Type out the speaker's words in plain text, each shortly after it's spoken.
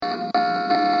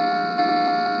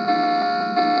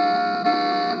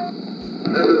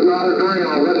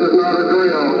this is not a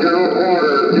drill.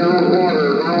 General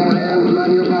quarters, all hands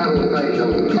man your battle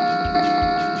stations.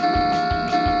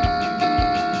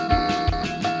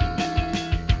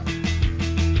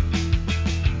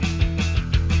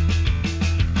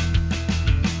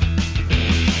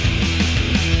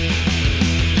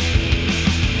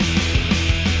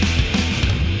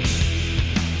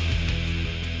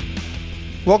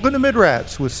 Welcome to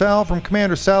Midrats with Sal from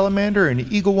Commander Salamander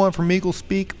and Eagle One from Eagle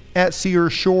Speak at Sea or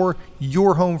Shore,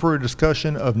 your home for a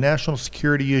discussion of national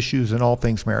security issues and all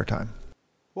things maritime.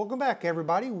 Welcome back,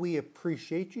 everybody. We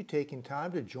appreciate you taking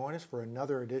time to join us for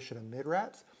another edition of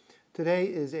Midrats. Today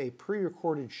is a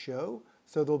pre-recorded show,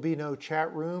 so there'll be no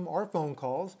chat room or phone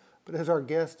calls, but as our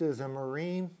guest is a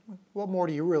Marine, what more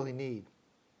do you really need?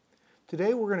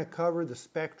 Today we're going to cover the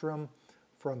spectrum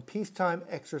from peacetime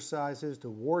exercises to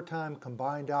wartime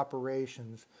combined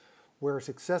operations, where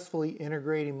successfully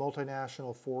integrating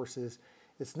multinational forces,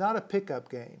 it's not a pickup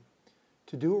game.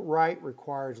 To do it right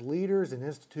requires leaders and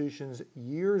institutions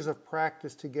years of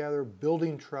practice together,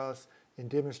 building trust and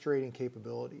demonstrating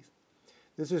capabilities.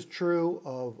 This is true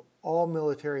of all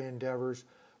military endeavors,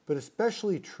 but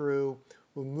especially true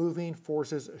when moving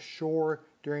forces ashore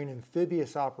during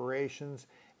amphibious operations,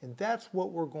 and that's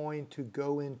what we're going to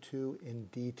go into in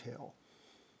detail.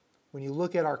 When you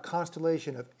look at our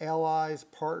constellation of allies,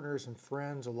 partners, and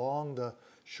friends along the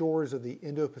shores of the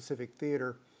Indo-Pacific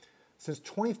theater, since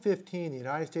 2015, the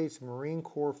United States Marine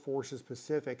Corps Forces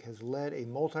Pacific has led a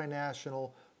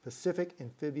multinational Pacific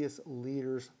Amphibious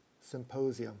Leaders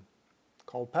Symposium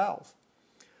called PALS.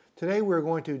 Today we're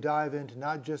going to dive into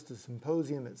not just the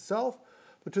symposium itself,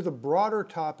 but to the broader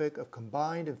topic of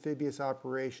combined amphibious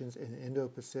operations in the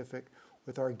Indo-Pacific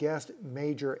with our guest,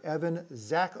 Major Evan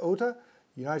Zach Ota,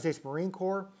 United States Marine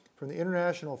Corps, from the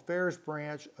International Affairs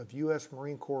Branch of U.S.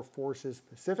 Marine Corps Forces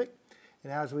Pacific.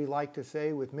 And as we like to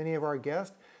say with many of our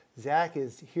guests, Zach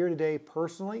is here today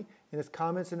personally, and his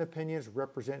comments and opinions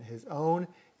represent his own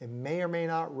and may or may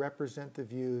not represent the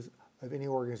views of any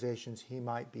organizations he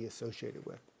might be associated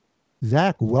with.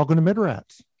 Zach, welcome to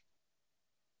Midrats.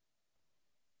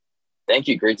 Thank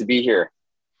you. Great to be here.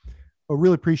 I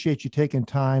really appreciate you taking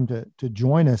time to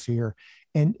join us here.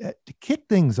 And to kick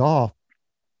things off,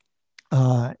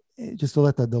 just to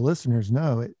let the listeners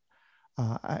know,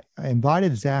 I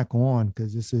invited Zach on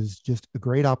because this is just a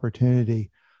great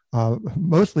opportunity,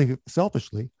 mostly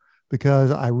selfishly,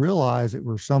 because I realized it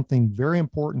was something very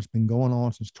important that's been going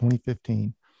on since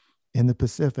 2015 in the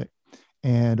Pacific.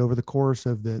 And over the course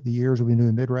of the years we've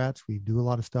been doing Midrats, we do a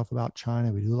lot of stuff about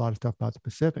China. We do a lot of stuff about the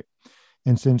Pacific.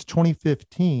 And since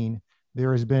 2015,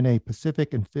 there has been a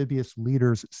Pacific Amphibious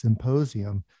Leaders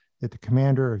Symposium that the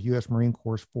commander of U.S. Marine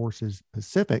Corps Forces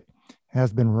Pacific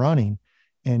has been running.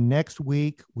 And next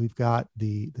week, we've got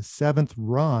the seventh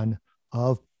run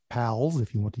of PALS,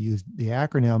 if you want to use the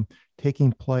acronym,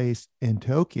 taking place in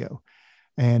Tokyo.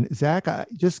 And Zach,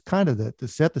 just kind of to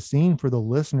set the scene for the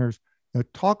listeners,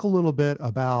 talk a little bit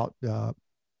about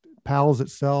PALS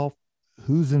itself,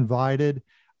 who's invited,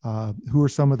 who are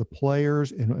some of the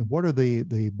players, and what are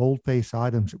the boldface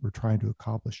items that we're trying to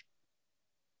accomplish?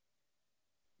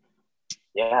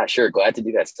 Yeah, sure. Glad to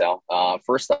do that, Sal.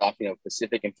 First off,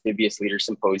 Pacific Amphibious Leaders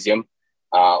Symposium,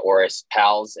 or as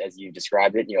PALS, as you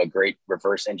described it, a great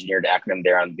reverse engineered acronym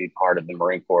there on the part of the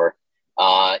Marine Corps.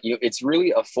 It's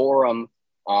really a forum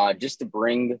just to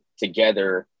bring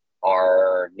together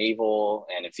our naval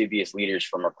and amphibious leaders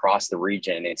from across the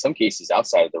region, and in some cases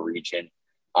outside of the region,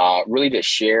 really to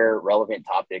share relevant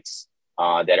topics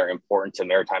that are important to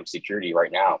maritime security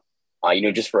right now.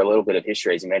 Just for a little bit of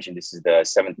history, as you mentioned, this is the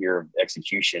 7th year of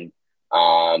execution.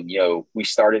 We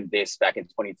started this back in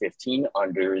 2015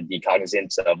 under the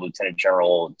cognizance of Lieutenant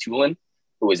General Tulin,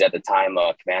 who was at the time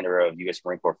commander of U.S.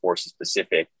 Marine Corps Forces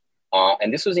Pacific.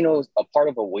 And this was, a part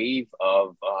of a wave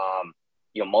of,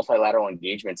 multilateral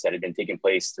engagements that had been taking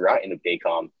place throughout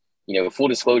Indo-PACOM. Full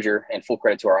disclosure and full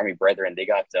credit to our Army brethren, they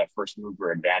got first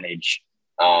mover advantage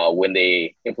when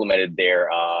they implemented their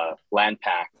Land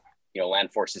Pact,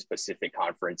 Land Forces Pacific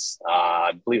Conference.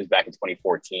 I believe it was back in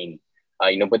 2014.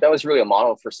 But that was really a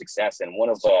model for success, and one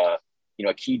of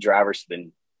key drivers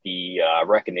to the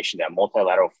recognition that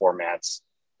multilateral formats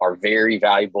are very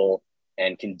valuable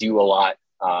and can do a lot,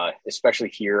 especially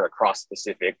here across the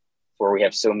Pacific, where we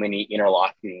have so many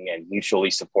interlocking and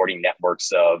mutually supporting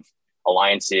networks of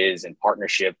alliances and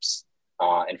partnerships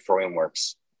and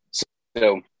frameworks.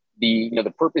 So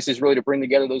the purpose is really to bring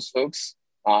together those folks,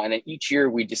 and then each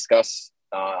year we discuss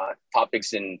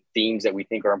topics and themes that we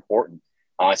think are important.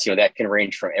 That can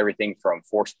range from everything from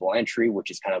forcible entry, which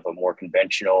is kind of a more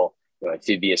conventional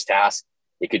amphibious task.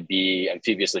 It could be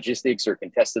amphibious logistics or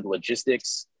contested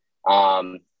logistics.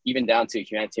 even down to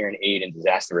humanitarian aid and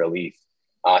disaster relief.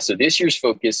 So this year's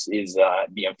focus is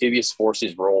the amphibious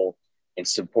forces role in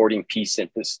supporting peace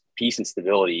and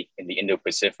stability in the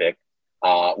Indo-Pacific.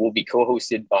 Will be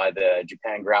co-hosted by the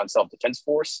Japan Ground Self-Defense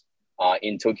Force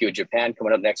in Tokyo, Japan,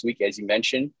 coming up next week, as you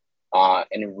mentioned,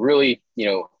 and really,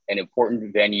 an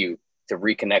important venue to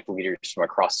reconnect leaders from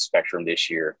across the spectrum this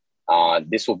year.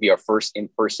 This will be our first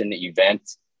in-person event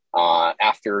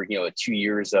after 2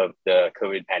 years of the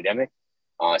COVID pandemic.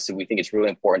 So we think it's really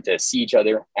important to see each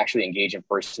other, actually engage in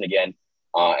person again,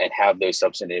 and have those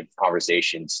substantive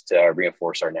conversations to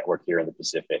reinforce our network here in the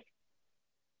Pacific.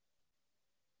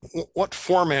 What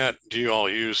format do you all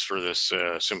use for this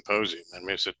symposium? I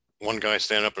mean, is it one guy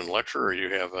stand up and lecture, or you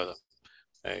have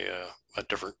a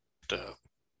different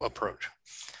approach?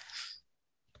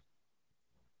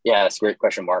 Yeah, that's a great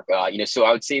question, Mark. So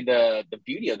I would say the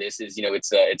beauty of this is,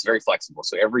 it's very flexible.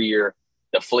 So every year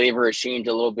the flavor has changed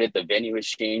a little bit, the venue has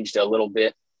changed a little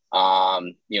bit.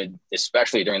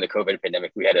 Especially during the COVID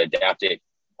pandemic, we had to adapt it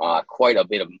quite a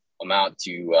bit of amount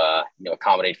to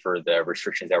accommodate for the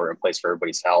restrictions that were in place for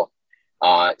everybody's health.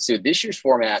 So this year's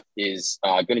format is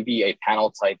going to be a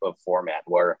panel type of format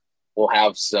where we'll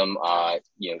have some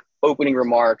opening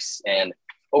remarks and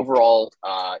overall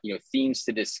themes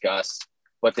to discuss,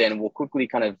 but then we'll quickly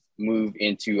kind of move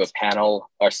into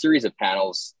a series of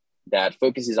panels that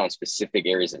focuses on specific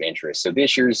areas of interest. So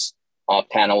this year's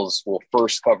panels will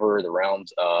first cover the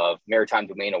realms of maritime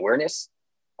domain awareness.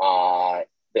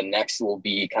 The next will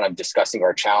be kind of discussing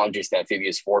our challenges to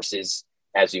amphibious forces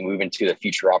as we move into the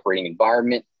future operating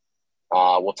environment.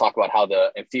 We'll talk about how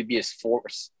the amphibious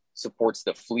force supports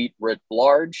the fleet writ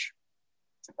large.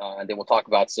 And then we'll talk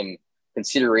about some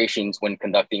considerations when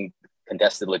conducting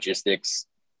contested logistics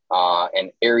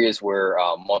and areas where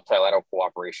multilateral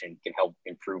cooperation can help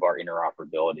improve our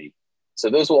interoperability. So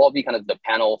those will all be kind of the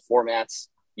panel formats,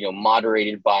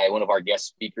 moderated by one of our guest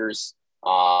speakers,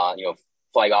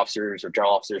 flag officers or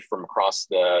general officers from across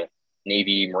the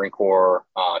Navy, Marine Corps,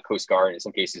 Coast Guard, in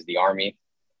some cases the Army.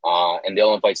 And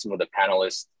they'll invite some of the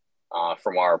panelists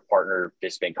from our partner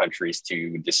participant countries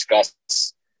to discuss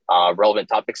relevant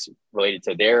topics related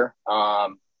to their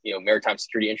maritime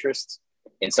security interests.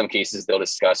 In some cases, they'll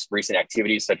discuss recent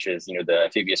activities such as the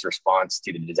amphibious response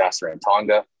to the disaster in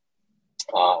Tonga.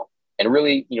 And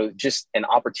really, just an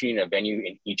opportunity and a venue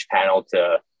in each panel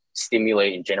to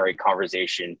stimulate and generate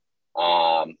conversation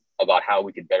about how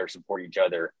we could better support each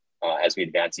other as we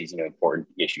advance these important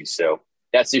issues. So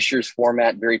that's this year's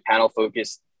format, very panel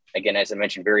focused. Again, as I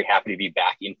mentioned, very happy to be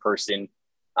back in person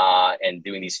and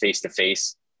doing these face to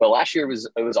face. But last year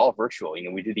it was all virtual.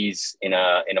 We did these in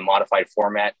a modified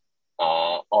format,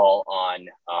 all on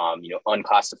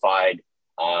unclassified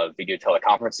video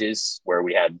teleconferences where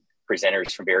we had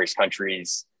presenters from various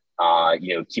countries,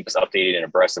 keep us updated and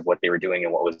abreast of what they were doing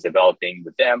and what was developing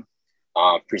with them,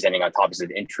 presenting on topics of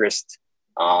interest,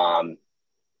 and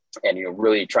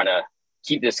really trying to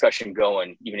keep the discussion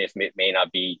going, even if it may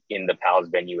not be in the PALS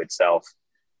venue itself.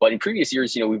 But in previous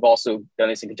years, we've also done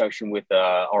this in conjunction with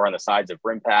or on the sides of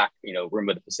RIMPAC, Rim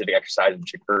of the Pacific exercise,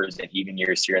 which occurs in even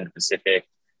years here in the Pacific.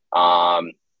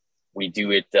 We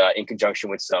do it in conjunction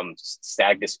with some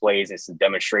stag displays and some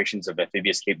demonstrations of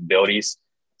amphibious capabilities.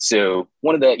 So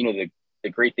one of the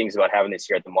great things about having this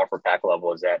here at the Marford PAC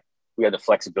level is that we have the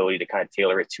flexibility to kind of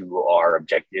tailor it to our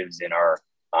objectives and our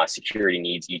security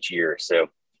needs each year. So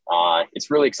it's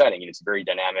really exciting. It's a very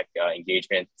dynamic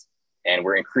engagement, and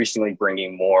we're increasingly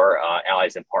bringing more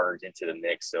allies and partners into the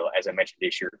mix. So as I mentioned,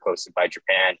 this year hosted by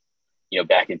Japan.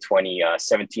 Back in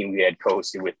 2017, we had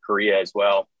co-hosted with Korea as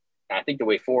well. And I think the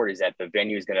way forward is that the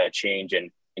venue is going to change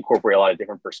and incorporate a lot of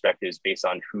different perspectives based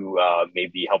on who may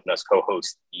be helping us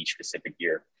co-host each specific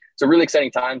year. So really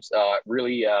exciting times,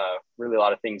 really a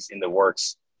lot of things in the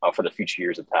works for the future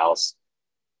years of PALS.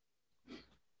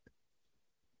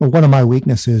 Well, one of my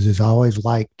weaknesses is I always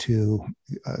like to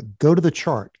go to the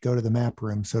chart, go to the map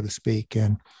room, so to speak.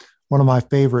 And one of my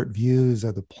favorite views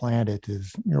of the planet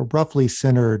is, roughly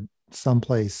centered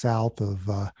someplace south of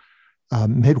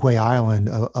Midway Island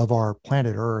of our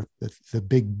planet Earth. The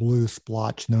big blue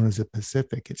splotch known as the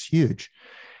Pacific. It's huge.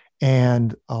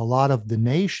 And a lot of the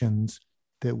nations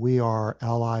that we are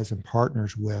allies and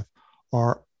partners with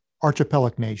are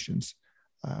archipelago nations,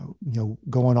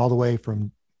 going all the way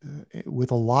from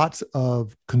with lots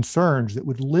of concerns that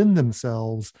would lend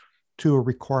themselves to a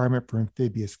requirement for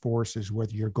amphibious forces,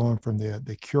 whether you're going from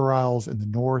the Kuriles in the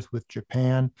north with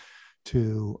Japan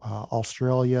to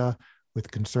Australia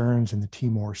with concerns in the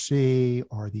Timor Sea,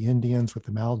 or the Indians with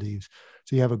the Maldives.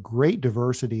 So you have a great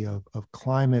diversity of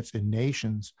climates and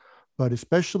nations, but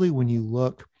especially when you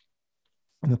look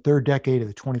in the third decade of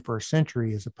the 21st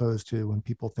century, as opposed to when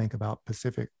people think about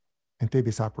Pacific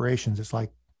amphibious operations, it's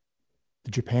like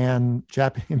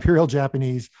the Imperial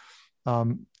Japanese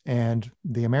and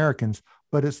the Americans,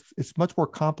 but it's much more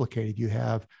complicated. You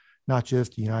have not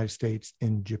just the United States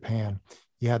and Japan.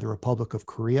 You have the Republic of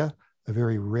Korea, a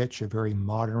very rich, a very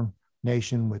modern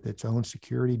nation with its own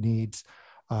security needs.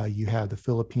 You have the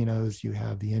Filipinos, you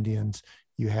have the Indians,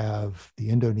 you have the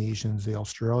Indonesians, the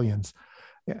Australians.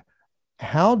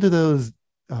 How do those,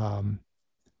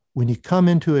 when you come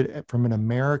into it from an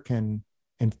American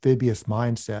amphibious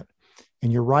mindset,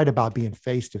 and you're right about being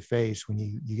face to face, when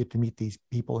you get to meet these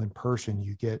people in person,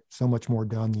 you get so much more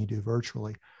done than you do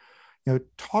virtually.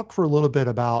 Talk for a little bit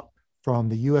about, from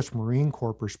the U.S. Marine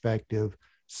Corps perspective,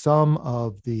 some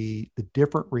of the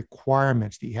different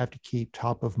requirements that you have to keep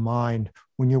top of mind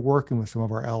when you're working with some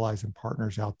of our allies and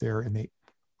partners out there in the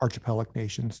archipelago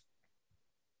nations.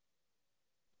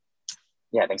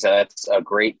 Yeah, I think so. That's a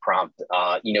great prompt.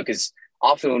 Because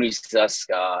often when we discuss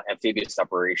amphibious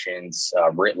operations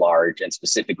writ large, and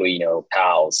specifically,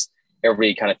 PALs,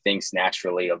 everybody kind of thinks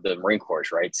naturally of the Marine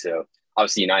Corps, right? So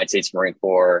obviously, United States Marine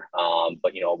Corps,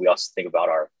 but we also think about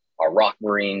our ROC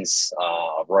Marines,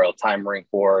 Royal Thai Marine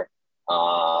Corps,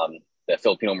 the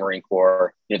Filipino Marine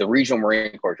Corps. The regional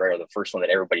Marine Corps, right, are the first one that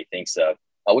everybody thinks of,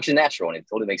 which is natural, and it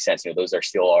totally makes sense. Those are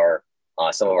still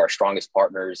some of our strongest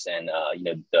partners, and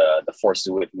the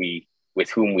forces with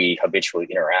whom we habitually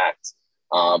interact.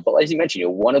 But as you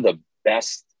mentioned, one of the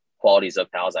best qualities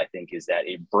of PALS, I think, is that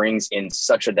it brings in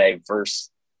such a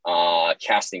diverse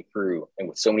casting crew, and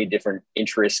with so many different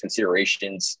interests,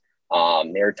 considerations,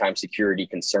 maritime security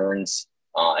concerns,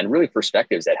 and really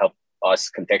perspectives that help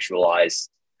us contextualize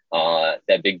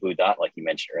that big blue dot, like you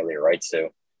mentioned earlier, right? So,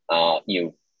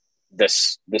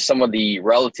 some of the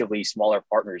relatively smaller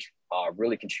partners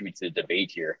really contribute to the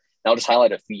debate here. And I'll just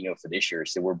highlight a few, for this year.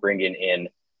 So we're bringing in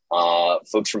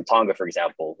folks from Tonga, for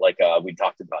example, like we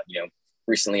talked about,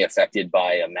 recently affected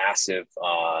by a massive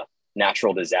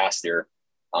natural disaster.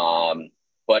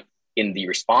 But in the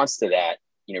response to that,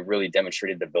 really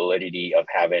demonstrated the validity of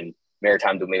having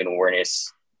maritime domain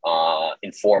awareness,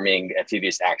 informing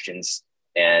amphibious actions,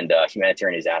 and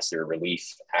humanitarian disaster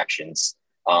relief actions.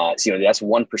 So, that's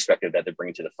one perspective that they're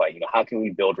bringing to the fight. How can we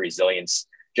build resilience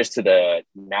just to the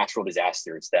natural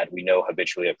disasters that we know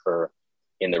habitually occur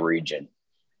in the region?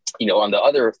 On the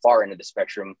other far end of the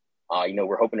spectrum,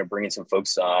 we're hoping to bring in some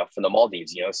folks from the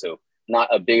Maldives, so not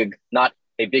a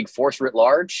big force writ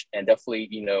large, and definitely,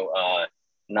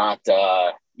 not,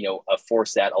 a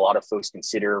force that a lot of folks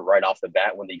consider right off the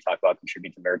bat when they talk about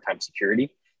contributing to maritime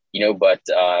security, but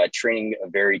training a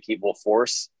very capable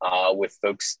force with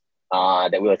folks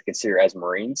that we like to consider as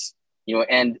Marines,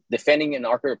 and defending an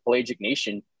archipelagic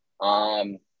nation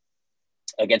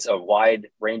against a wide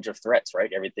range of threats,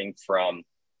 right? Everything from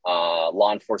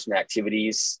law enforcement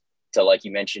activities to, like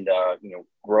you mentioned,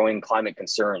 growing climate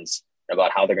concerns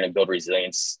about how they're going to build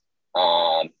resilience,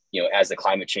 as the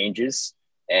climate changes,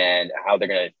 and how they're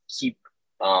going to keep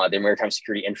their maritime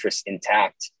security interests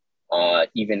intact,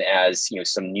 even as,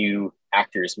 some new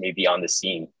actors may be on the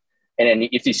scene. And then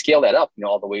if you scale that up,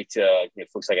 all the way to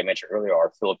folks like I mentioned earlier,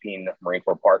 our Philippine Marine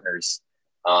Corps partners,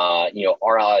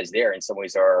 our allies there in some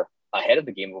ways are ahead of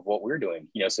the game of what we're doing.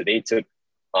 So they took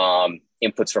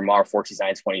inputs from our Force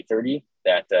Design 2030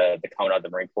 that the Commandant of the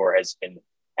Marine Corps has been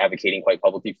advocating quite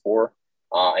publicly for,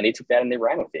 and they took that and they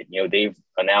ran with it. They've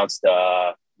announced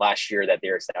last year that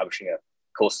they're establishing a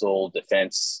coastal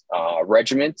defense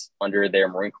regiment under their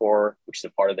Marine Corps, which is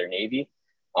a part of their Navy.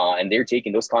 And they're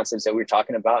taking those concepts that we were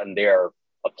talking about, and they're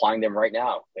applying them right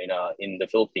now in the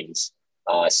Philippines.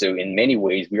 So in many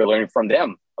ways, we are learning from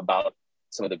them about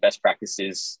some of the best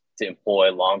practices to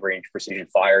employ long-range precision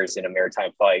fires in a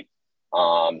maritime fight,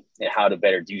 and how to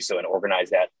better do so and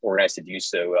organize to do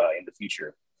so in the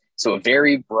future. So a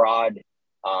very broad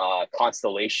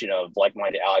constellation of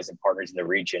like-minded allies and partners in the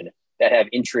region that have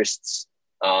interests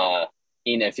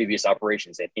in amphibious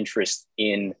operations and interests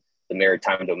in the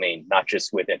maritime domain, not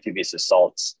just with amphibious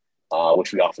assaults,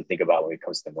 which we often think about when it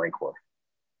comes to the Marine Corps.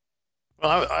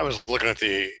 Well, I was looking at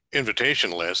the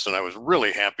invitation list, and I was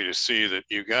really happy to see that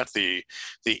you got the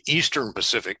Eastern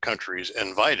Pacific countries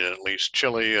invited, at least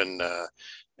Chile and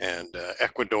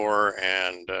Ecuador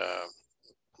and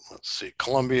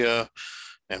Colombia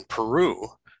and Peru.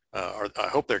 I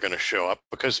hope they're going to show up,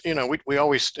 because we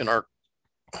always, in our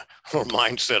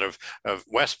mindset of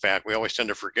Westpac, we always tend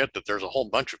to forget that there's a whole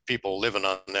bunch of people living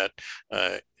on that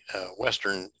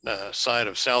western side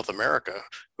of South America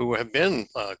who have been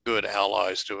good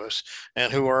allies to us,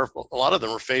 and who a lot of them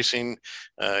are facing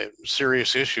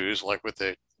serious issues, like with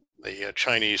the the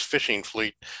Chinese fishing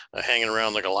fleet hanging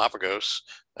around the Galapagos,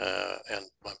 and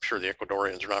I'm sure the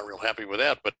Ecuadorians are not real happy with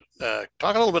that. But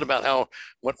talk a little bit about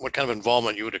what kind of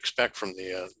involvement you would expect from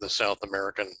the South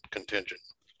American contingent.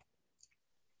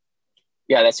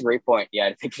 Yeah, that's a great point.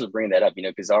 Yeah, thanks for bringing that up.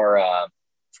 Because our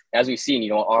as we've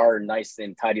seen, our nice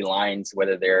and tidy lines,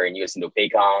 whether they're in U.S.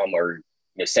 Indo-PACOM or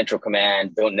Central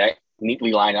Command, don't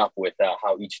neatly line up with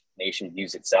how each nation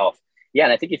views itself. Yeah,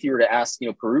 and I think if you were to ask,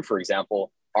 Peru, for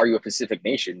example, are you a Pacific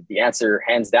nation? The answer,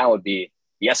 hands down, would be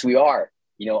yes, we are.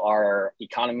 Our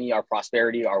economy, our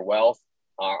prosperity, our wealth,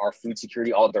 our food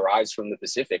security all derives from the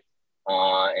Pacific.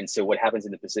 And so what happens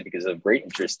in the Pacific is of great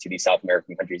interest to these South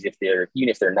American countries, even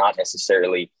if they're not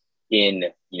necessarily in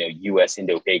U.S.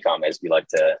 Indo-PACOM, as we like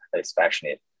to fashion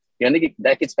it. I think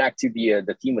that gets back to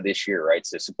the theme of this year, right?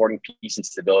 So supporting peace and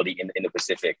stability in the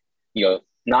Pacific.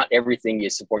 Not everything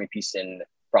is supporting peace and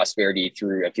prosperity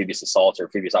through amphibious assaults or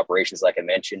amphibious operations, like I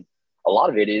mentioned. A lot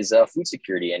of it is food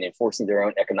security and enforcing their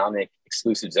own economic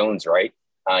exclusive zones, right?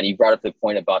 And you brought up the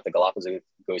point about the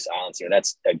Galapagos Islands.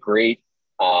 That's a great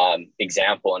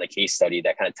example and a case study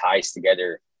that kind of ties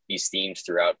together these themes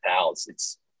throughout PALS.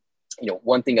 It's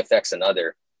one thing affects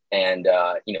another, and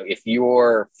if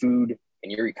your food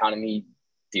and your economy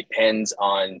depends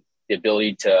on the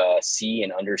ability to see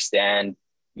and understand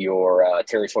your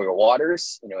territorial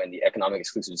waters, and the economic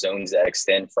exclusive zones that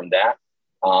extend from that,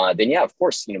 then yeah, of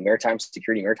course, maritime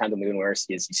security, maritime domain awareness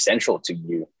is essential to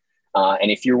you. And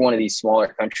if you're one of these smaller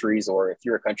countries, or if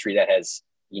you're a country that has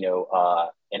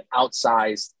an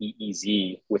outsized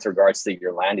EEZ with regards to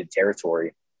your landed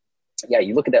territory, yeah,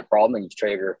 you look at that problem and you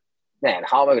trigger, man,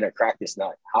 how am I going to crack this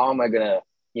nut? How am I going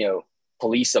to,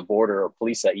 police a border or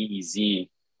police a EEZ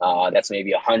that's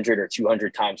maybe 100 or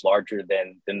 200 times larger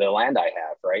than the land I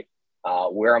have, right?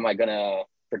 Where am I going to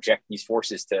project these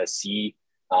forces to see?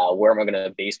 Where am I going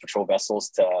to base patrol vessels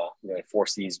to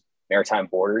enforce these maritime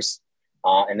borders?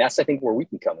 And that's, I think, where we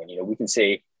can come in. We can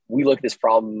say, we look at this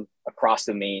problem across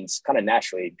domains kind of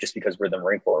naturally just because we're the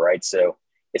Marine Corps, right? So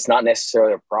it's not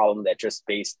necessarily a problem that just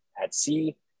based at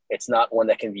sea. It's not one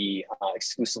that can be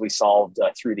exclusively solved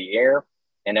through the air.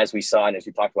 And as we saw, and as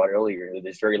we talked about earlier,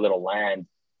 there's very little land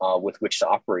with which to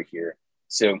operate here.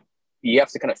 So you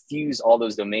have to kind of fuse all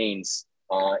those domains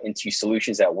into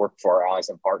solutions that work for our allies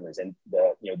and partners. And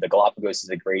the Galapagos is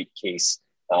a great case.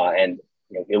 And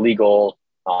illegal,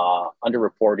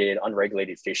 underreported,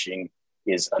 unregulated fishing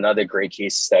is another great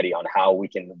case study on how we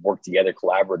can work together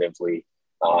collaboratively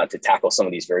to tackle some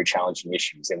of these very challenging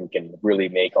issues. And we can really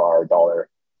make our dollar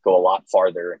go a lot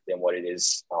farther than what it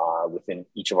is within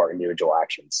each of our individual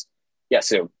actions. Yeah,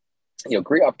 so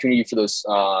great opportunity for those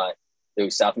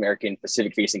South American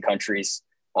Pacific facing countries.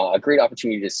 A great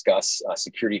opportunity to discuss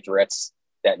security threats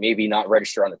that maybe not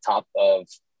register on the top of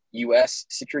U.S.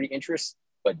 security interests,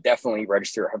 but definitely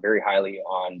register very highly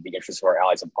on the interests of our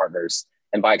allies and partners,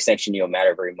 and by extension,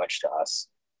 matter very much to us.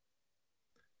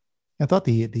 I thought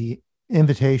the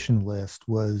invitation list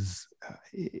was,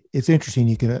 it's interesting.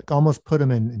 You can almost put them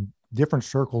in different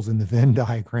circles in the Venn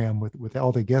diagram with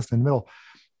all the guests in the middle.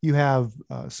 You have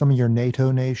some of your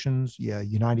NATO nations,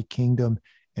 United Kingdom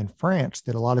and France,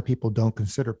 that a lot of people don't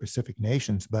consider Pacific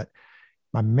nations, but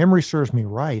my memory serves me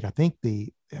right. I think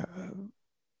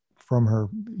from her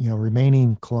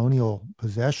remaining colonial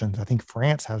possessions, I think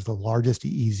France has the largest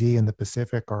EEZ in the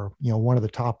Pacific, or one of the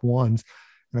top ones.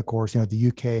 And of course, the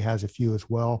UK has a few as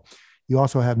well. You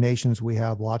also have nations we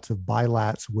have lots of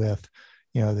bilats with,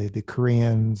 the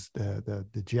Koreans,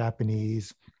 the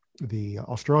Japanese, the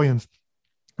Australians.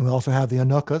 We also have the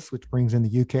Inukas, which brings in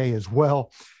the UK as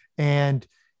well. And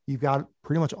you've got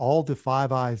pretty much all the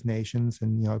Five Eyes nations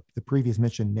and, the previous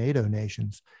mentioned NATO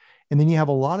nations. And then you have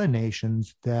a lot of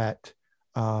nations that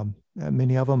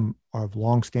many of them are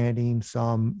longstanding.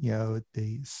 Some,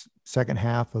 the second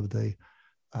half of the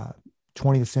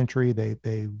 20th century,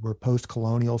 they were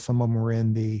post-colonial. Some of them were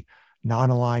in the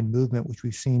non-aligned movement, which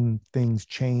we've seen things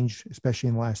change, especially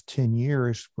in the last 10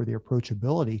 years for the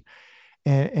approachability.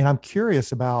 And I'm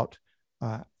curious about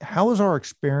how is our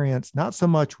experience, not so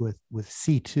much with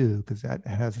C2, because that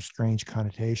has a strange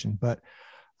connotation, but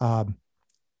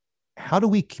how do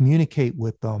we communicate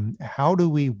with them? How do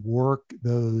we work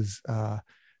those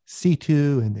C2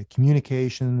 and the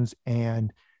communications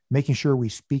and making sure we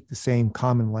speak the same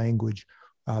common language?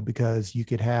 Because you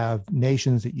could have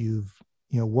nations that you've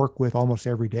worked with almost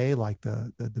every day, like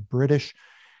the British,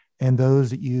 and those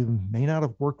that you may not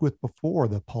have worked with before,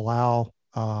 the Palau,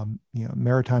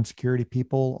 maritime security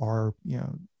people, or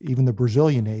even the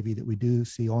Brazilian Navy that we do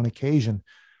see on occasion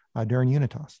during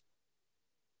UNITAS.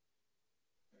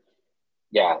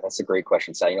 Yeah, that's a great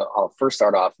question. So, I'll first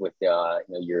start off with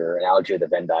your analogy of the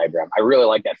Venn diagram. I really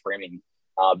like that framing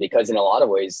because in a lot of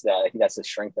ways, I think that's the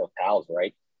strength of PALS,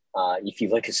 right? If you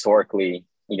look historically,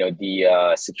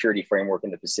 the security framework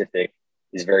in the Pacific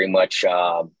is very much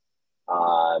a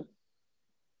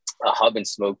hub and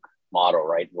smoke model,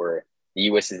 right? Where the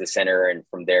U.S. is the center, and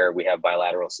from there we have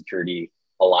bilateral security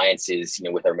alliances,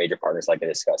 with our major partners, like I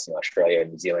discussed, Australia,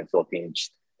 New Zealand,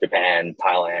 Philippines, Japan,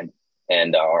 Thailand,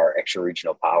 and our extra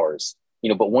regional powers.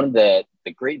 But one of the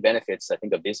great benefits I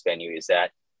think of this venue is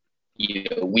that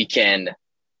we can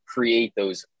create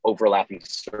those overlapping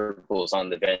circles on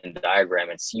the Venn diagram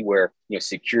and see where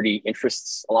security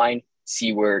interests align,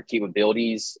 see where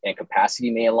capabilities and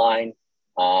capacity may align,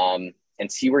 and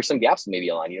see where some gaps may be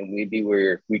aligned. Maybe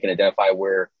where we can identify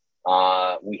where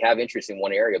we have interest in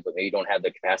one area, but maybe don't have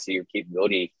the capacity or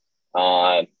capability,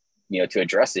 to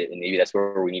address it. And maybe that's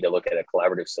where we need to look at a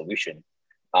collaborative solution.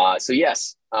 So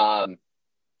yes,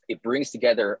 it brings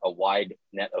together a wide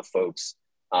net of folks,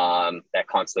 that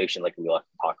constellation, like we like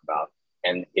to talk about.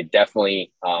 And it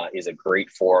definitely is a great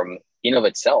forum in of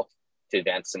itself to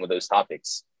advance some of those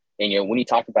topics. And, when you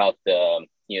talk about the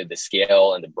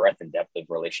scale and the breadth and depth of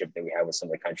relationship that we have with some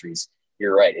of the countries,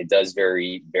 you're right. It does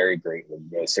vary very greatly.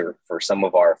 So for some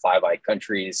of our Five Eyes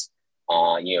countries,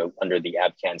 under the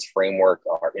ABCANS framework,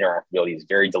 our interoperability is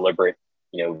very deliberate,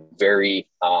 very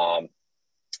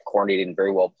coordinated and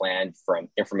very well planned, from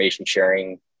information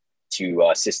sharing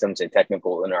to systems and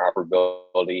technical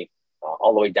interoperability,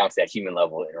 all the way down to that human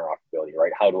level interoperability,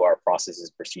 right? How do our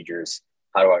processes, procedures,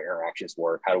 how do our interactions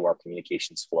work? How do our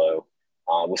communications flow?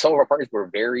 With some of our partners, we're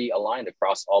very aligned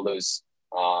across all those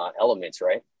elements,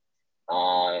 right?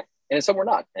 And some we're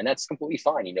not, and that's completely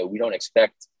fine. We don't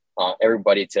expect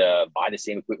everybody to buy the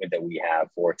same equipment that we have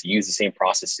or to use the same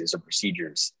processes or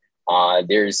procedures.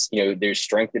 There's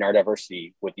strength in our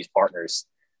diversity with these partners,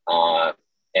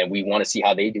 and we want to see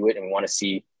how they do it, and we want to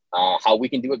see how we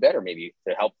can do it better, maybe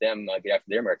to help them get after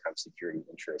their maritime security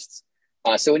interests.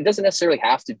 So it doesn't necessarily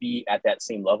have to be at that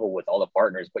same level with all the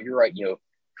partners, but you're right.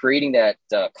 Creating that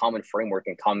common framework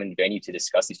and common venue to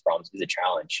discuss these problems is a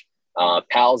challenge.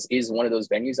 PALS is one of those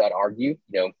venues, I'd argue.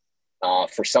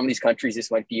 For some of these countries,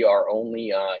 this might be our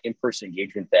only in-person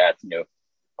engagement that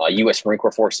U.S. Marine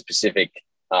Corps Forces Pacific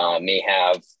may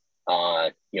have.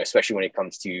 Especially when it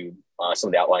comes to some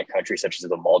of the outlying countries, such as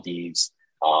the Maldives,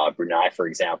 Brunei, for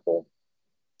example.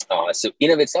 So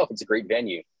in of itself, it's a great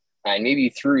venue. And maybe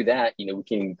through that, we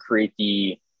can create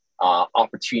the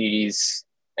opportunities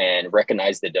and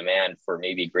recognize the demand for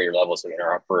maybe greater levels of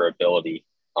interoperability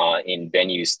in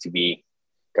venues to be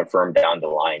confirmed down the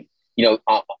line. You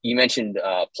mentioned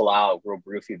Palau real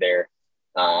briefly there.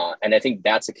 And I think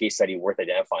that's a case study worth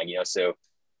identifying. So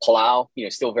Palau,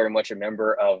 still very much a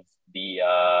member of the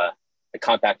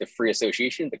Compact of Free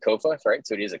Association, the COFA, right?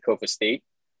 So it is a COFA state,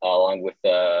 along with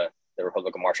the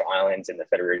Republic of Marshall Islands and the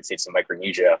Federated States of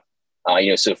Micronesia.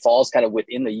 So it falls kind of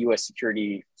within the U.S.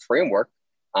 security framework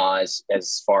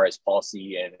as far as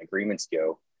policy and agreements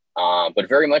go. But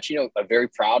very much, a very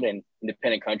proud and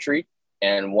independent country,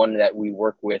 and one that we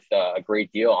work with a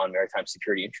great deal on maritime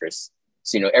security interests.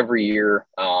 So, every year,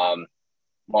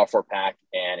 MARFORPAC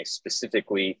and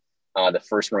specifically the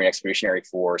 1st Marine Expeditionary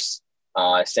Force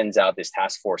sends out this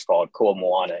task force called Koa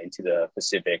Moana into the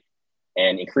Pacific.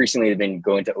 And increasingly, they've been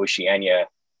going to Oceania,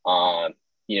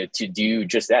 to do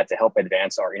just that, to help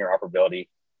advance our interoperability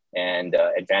and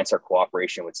advance our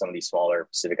cooperation with some of these smaller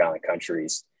Pacific Island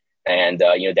countries. And,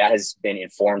 that has been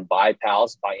informed by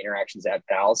PALS, by interactions at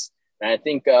PALS. And I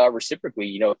think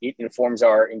reciprocally, it informs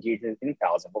our engagement in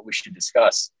PALS and what we should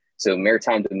discuss. So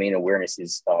maritime domain awareness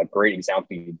is a great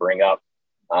example you bring up.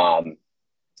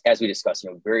 As we discussed,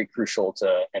 very crucial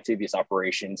to amphibious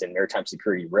operations and maritime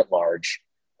security writ large,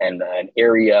 and an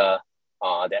area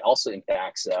that also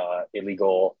impacts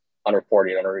illegal,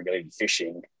 unreported, unregulated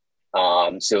fishing.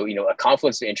 So, a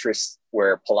confluence of interests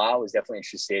where Palau is definitely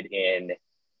interested in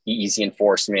EEZ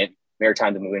enforcement,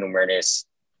 maritime domain awareness,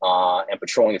 and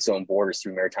patrolling its own borders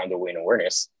through maritime domain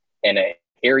awareness. And an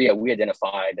area we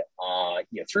identified,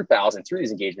 through PALS and through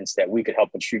these engagements that we could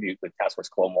help contribute with Task Force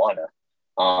Koa Moana.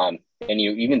 And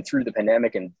even through the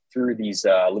pandemic and through these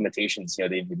limitations,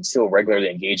 they've been still regularly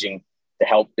engaging to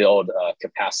help build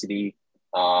capacity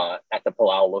at the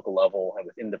Palau local level and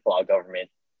within the Palau government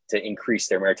to increase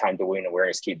their maritime domain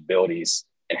awareness capabilities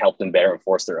and help them better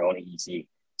enforce their own EEZ.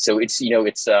 So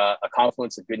it's a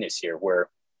confluence of goodness here, where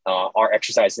our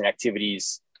exercise and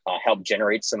activities help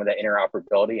generate some of that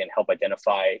interoperability and help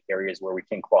identify areas where we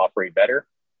can cooperate better.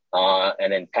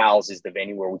 And then PALS is the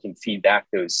venue where we can feed back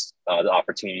those the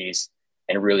opportunities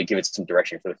and really give it some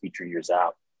direction for the future years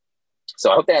out.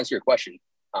 So I hope that answers your question.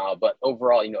 But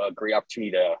overall, a great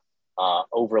opportunity to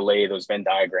overlay those Venn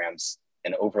diagrams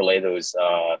and overlay those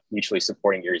mutually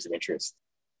supporting areas of interest.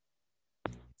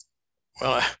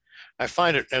 Well, I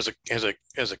find it as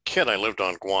a kid, I lived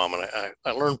on Guam, and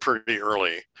I learned pretty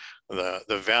early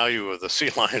the value of the sea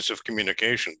lines of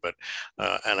communication. But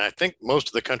and I think most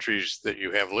of the countries that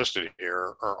you have listed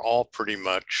here are all pretty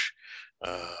much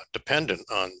dependent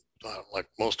on, like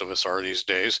most of us are these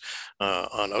days,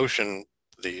 on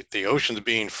the oceans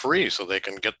being free, so they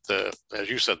can get as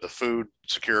you said, the food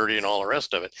security and all the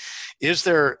rest of it. Is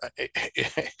there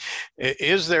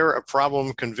a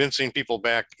problem convincing people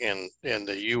back in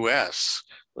the U.S.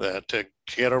 that to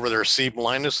get over their sea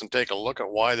blindness and take a look at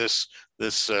why this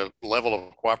level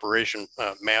of cooperation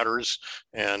matters,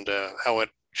 and how it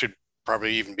should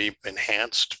probably even be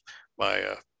enhanced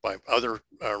by other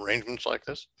arrangements like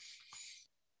this?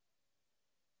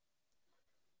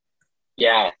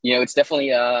 Yeah, it's definitely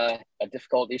a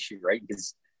difficult issue, right?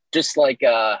 Because just like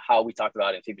how we talked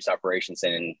about amphibious operations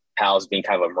and PALs being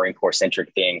kind of a Marine Corps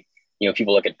centric thing,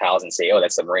 people look at PALs and say, oh,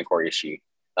 that's a Marine Corps issue.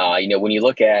 When you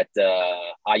look at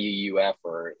IUUF,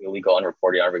 or illegal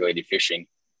unreported unregulated fishing,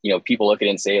 people look at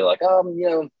it and say like,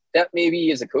 that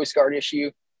maybe is a Coast Guard issue,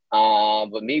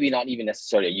 but maybe not even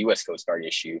necessarily a U.S. Coast Guard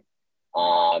issue.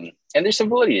 And there's some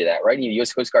validity to that, right? The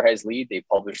U.S. Coast Guard has lead. They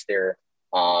published their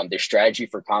strategy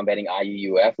for combating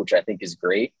IUUF, which I think is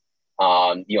great.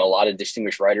 A lot of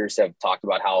distinguished writers have talked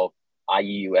about how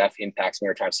IUUF impacts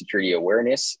maritime security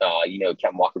awareness.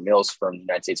 Captain Walker Mills from the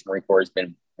United States Marine Corps has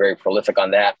been very prolific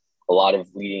on that. A lot of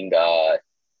leading,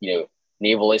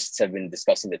 navalists have been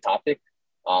discussing the topic.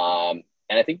 And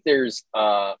I think there's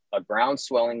a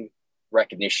groundswelling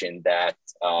recognition that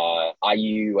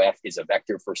IUUF is a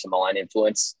vector for some malign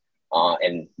influence.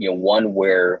 And one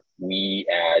where we,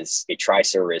 as a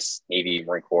tri-service Navy,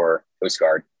 Marine Corps, Coast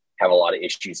Guard, have a lot of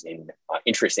issues in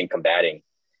interest in combating.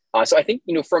 So I think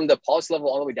from the policy level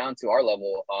all the way down to our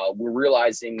level, we're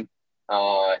realizing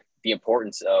the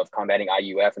importance of combating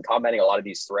IUF and combating a lot of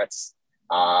these threats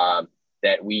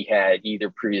that we had either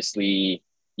previously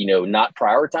not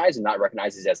prioritized and not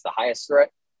recognized as the highest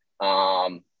threat,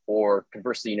 or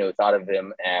conversely thought of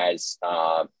them as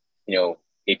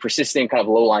a persistent kind of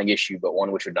low-lying issue, but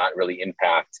one which would not really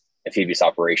impact amphibious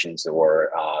operations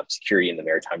or security in the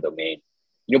maritime domain.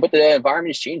 But the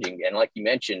environment is changing, and like you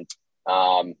mentioned,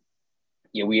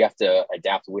 we have to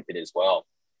adapt with it as well.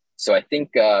 So I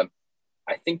think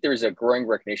there's a growing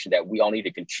recognition that we all need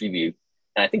to contribute,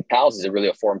 and I think PALS is really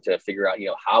a forum to figure out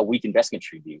how we can best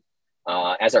contribute.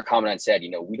 As our commandant said,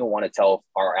 we don't want to tell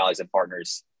our allies and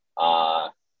partners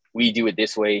we do it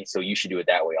this way, so you should do it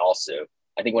that way also.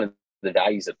 I think one of the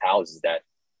values of PALS is that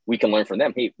we can learn from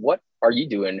them. Hey, what are you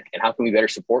doing and how can we better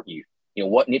support you?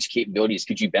 What niche capabilities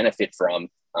could you benefit from,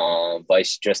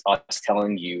 vice just us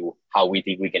telling you how we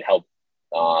think we can help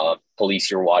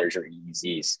police your waters or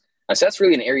EEZs. So that's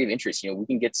really an area of interest. We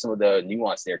can get some of the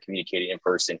nuance there communicated in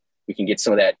person. We can get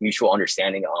some of that mutual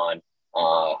understanding on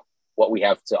what we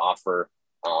have to offer,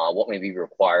 what may be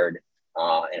required,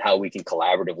 and how we can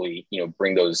collaboratively,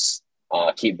 bring those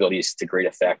capabilities to great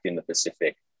effect in the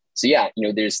Pacific. So yeah,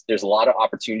 there's a lot of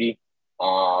opportunity.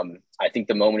 I think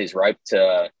the moment is ripe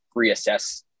to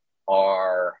reassess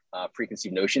our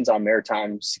preconceived notions on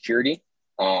maritime security.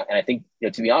 And I think,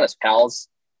 to be honest, PALS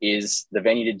is the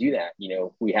venue to do that.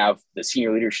 We have the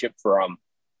senior leadership from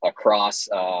across,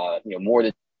 more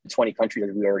than 20 countries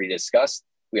that we already discussed.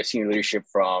 We have senior leadership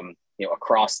from,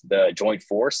 across the joint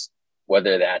force,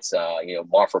 whether that's,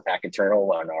 MARF PAC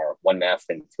internal on our 1MAF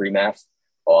and 3MAF,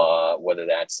 whether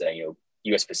that's,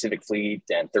 U.S. Pacific Fleet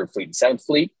and 3rd Fleet and 7th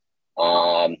Fleet,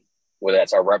 whether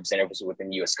that's our representatives within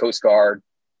the U.S. Coast Guard,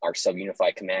 our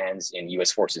sub-unified commands in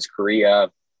U.S. Forces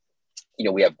Korea.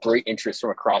 We have great interest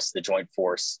from across the joint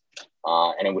force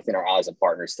and then within our allies and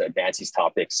partners to advance these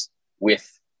topics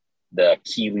with the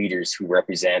key leaders who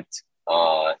represent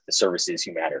the services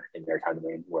who matter in maritime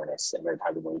domain awareness and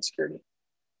maritime domain security.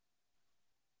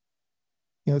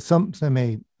 Some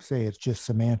may say it's just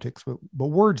semantics, but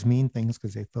words mean things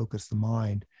because they focus the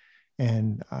mind.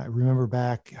 And I remember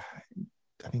back,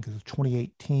 I think it was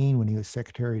 2018 when he was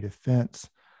Secretary of Defense,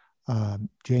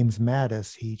 James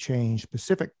Mattis, he changed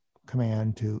Pacific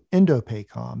Command to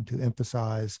Indo-PACOM to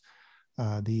emphasize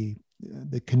the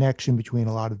connection between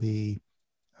a lot of the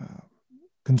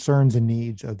concerns and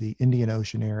needs of the Indian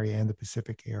Ocean area and the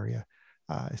Pacific area,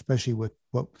 especially with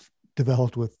what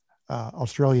developed with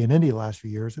Australia and India the last few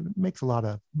years. It makes a lot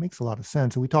of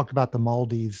sense. And we talked about the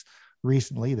Maldives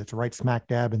recently. That's right smack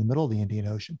dab in the middle of the Indian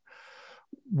Ocean.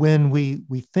 When we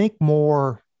think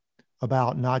more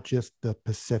about not just the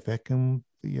Pacific, and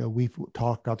we've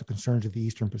talked about the concerns of the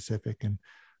Eastern Pacific. And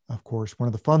of course, one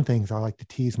of the fun things I like to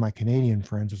tease my Canadian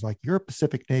friends is like, you're a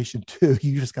Pacific nation too.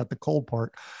 You just got the cold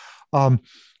part.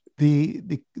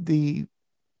 The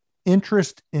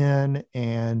interest in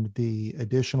and the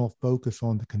additional focus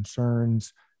on the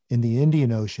concerns in the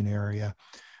Indian Ocean area,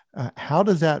 how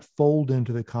does that fold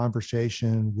into the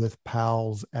conversation with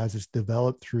PALS as it's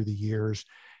developed through the years?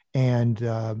 And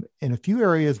in a few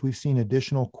areas, we've seen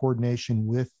additional coordination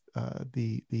with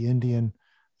the Indian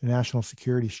national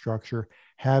security structure.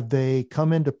 Have they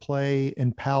come into play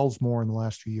in PALS more in the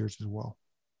last few years as well?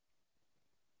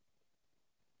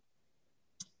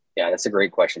 Yeah, that's a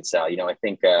great question, Sal. I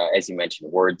think, as you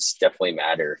mentioned, words definitely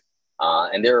matter.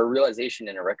 And they're a realization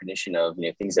and a recognition of,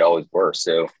 things that always were.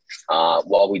 So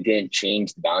while we didn't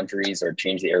change the boundaries or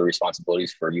change the area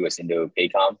responsibilities for U.S.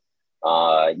 Indo-PACOM,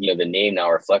 the name now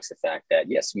reflects the fact that,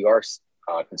 yes, we are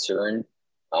concerned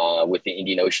with the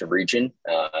Indian Ocean region.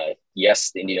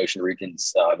 Yes, the Indian Ocean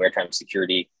region's maritime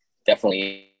security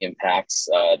definitely impacts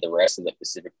the rest of the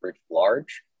Pacific Ridge at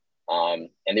large. And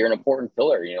they're an important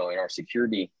pillar, in our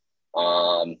security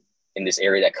in this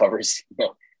area that covers,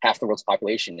 half the world's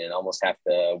population and almost half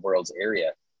the world's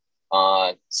area.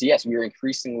 So yes, we are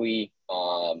increasingly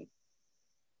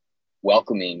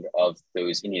welcoming of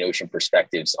those Indian Ocean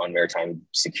perspectives on maritime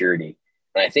security.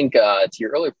 And I think to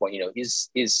your earlier point, is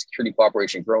security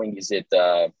cooperation growing? Is it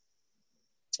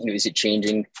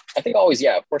changing? I think always,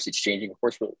 yeah, of course it's changing. Of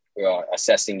course, we're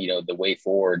assessing, the way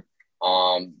forward.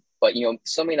 But,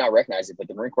 some may not recognize it, but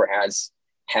the Marine Corps has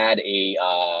had a,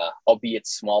 albeit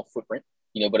small footprint,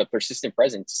 but a persistent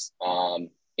presence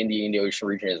in the Indian Ocean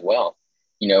region as well.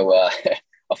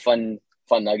 A fun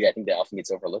nugget I think that often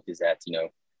gets overlooked is that,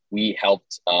 we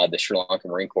helped the Sri Lankan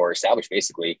Marine Corps establish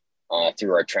basically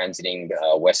through our transiting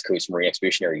West Coast Marine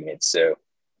Expeditionary Units. So,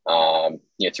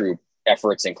 through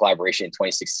efforts and collaboration in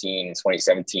 2016 and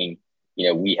 2017,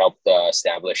 we helped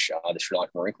establish the Sri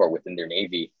Lankan Marine Corps within their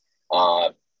Navy.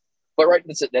 But right,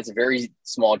 that's a very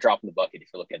small drop in the bucket if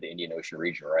you look at the Indian Ocean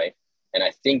region, right? And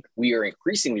I think we are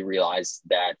increasingly realized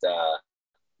that,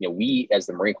 we as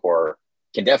the Marine Corps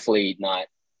can definitely not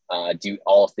do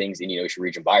all things Indian Ocean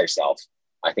region by ourselves.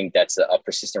 I think that's a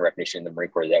persistent recognition in the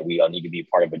Marine Corps that we all need to be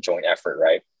part of a joint effort,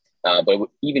 right? But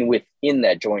even within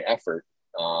that joint effort,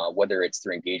 whether it's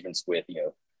through engagements with,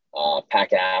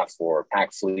 PACAF or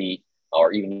PAC Fleet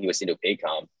or even U.S.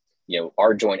 Indo-PACOM,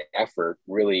 our joint effort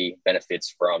really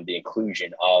benefits from the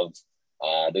inclusion of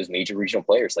those major regional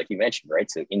players, like you mentioned,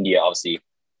 right? So India, obviously,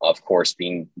 of course,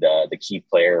 being the key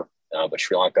player, but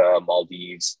Sri Lanka,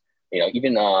 Maldives,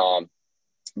 even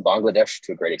Bangladesh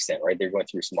to a great extent, right? They're going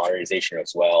through some modernization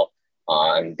as well.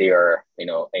 And they are,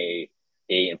 a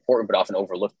important but often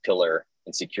overlooked pillar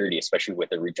in security, especially with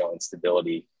the regional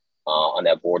instability on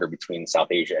that border between South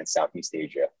Asia and Southeast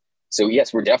Asia. So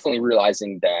yes, we're definitely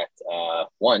realizing that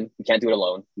one, we can't do it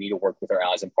alone. We need to work with our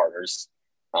allies and partners.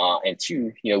 And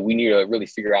two, we need to really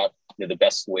figure out the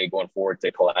best way going forward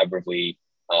to collaboratively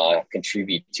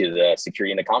contribute to the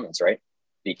security in the commons, right?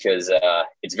 Because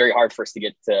it's very hard for us to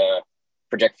get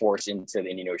project force into the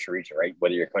Indian Ocean region, right?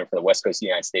 Whether you're coming from the West Coast of the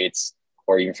United States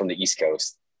or even from the East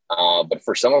Coast. But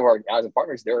for some of our allies and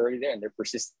partners, they're already there and they're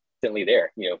persistently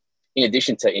there. In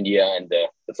addition to India and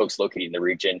the folks located in the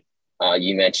region,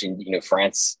 you mentioned,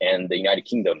 France and the United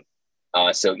Kingdom.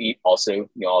 So also,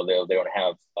 although they don't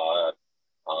have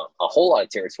a whole lot of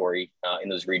territory in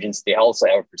those regions, they also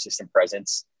have a persistent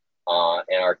presence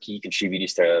and are key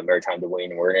contributors to maritime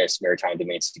domain awareness, maritime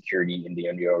domain security in the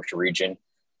Indian Ocean region.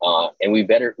 And we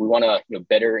want to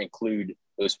better include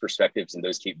those perspectives and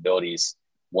those capabilities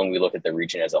when we look at the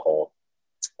region as a whole.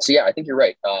 So yeah, I think you're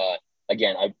right.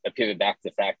 Again, I pivot back to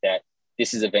the fact that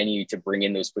this is a venue to bring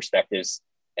in those perspectives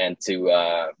and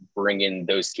to bring in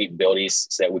those capabilities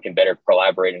so that we can better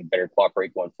collaborate and better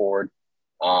cooperate going forward.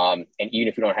 And even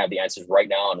if we don't have the answers right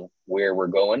now on where we're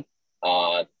going,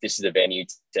 this is a venue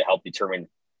to help determine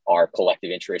our collective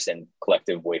interests and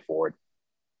collective way forward.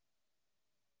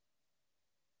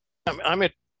 I'm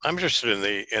interested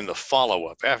in the follow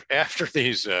up after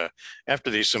these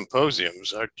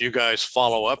symposiums. Do you guys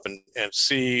follow up and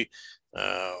see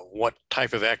what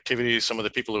type of activities some of the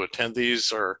people who attend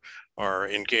these are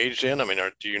engaged in? I mean,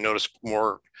 do you notice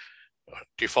more?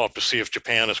 Do you follow up to see if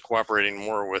Japan is cooperating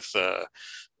more with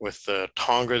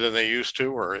Tonga than they used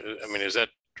to, or I mean, is that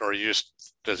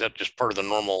just part of the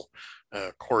normal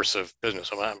course of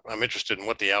business? I'm interested in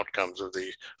what the outcomes of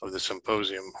the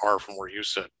symposium are from where you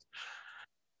sit.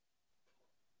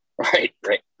 Right.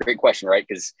 Great question, right?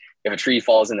 Because if a tree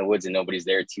falls in the woods and nobody's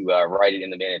there to write it in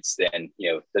the minutes, then,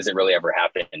 does it really ever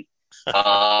happen?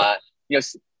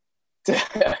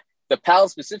 The PAL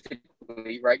specifically,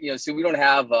 exactly right. So we don't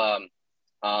have a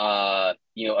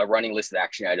running list of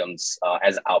action items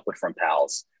as output from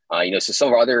PALS. So some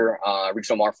of our other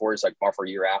regional MARFORs, like MARFOR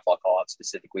EURAF, I'll call out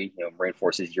specifically, Marine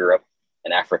Forces Europe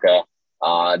and Africa,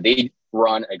 they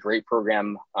run a great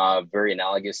program, very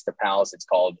analogous to PALS. It's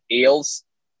called AILS,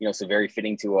 so very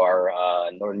fitting to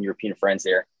our Northern European friends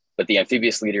there. But the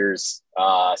Amphibious Leaders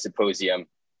Symposium,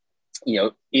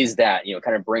 is that,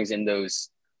 kind of brings in those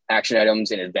action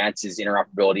items and advances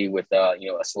interoperability with, a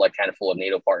select handful of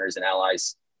NATO partners and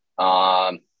allies.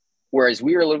 Whereas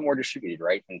we are a little more distributed,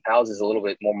 right? And PALS is a little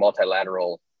bit more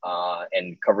multilateral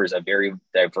and covers a very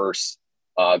diverse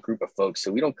group of folks.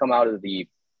 So we don't come out of the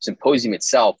symposium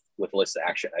itself with a list of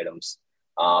action items.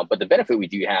 But the benefit we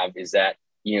do have is that,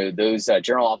 those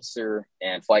general officer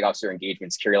and flag officer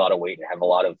engagements carry a lot of weight and have a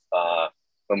lot of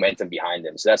momentum behind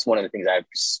them. So that's one of the things I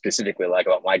specifically like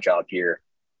about my job here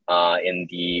in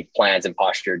the plans and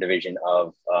posture division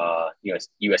of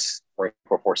U.S. Marine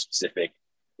Corps Force Pacific,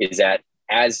 is that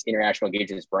as international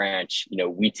engagements branch,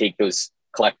 we take those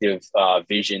collective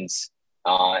visions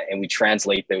and we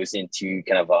translate those into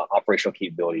kind of operational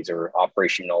capabilities or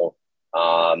operational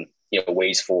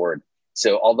ways forward.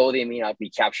 So although they may not be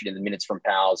captured in the minutes from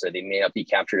PALS, or they may not be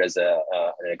captured as an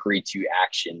agreed to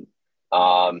action,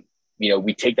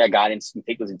 we take that guidance, we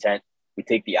take those intent, we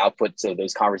take the outputs of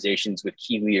those conversations with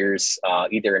key leaders,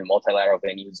 either in multilateral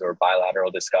venues or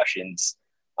bilateral discussions.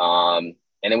 And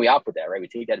then we output that, right? We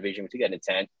take that vision, we take that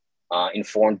intent,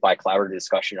 informed by collaborative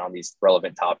discussion on these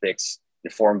relevant topics,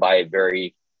 informed by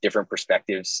very different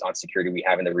perspectives on security we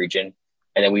have in the region.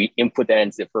 And then we input that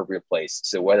into the appropriate place.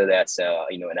 So whether that's,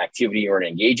 an activity or an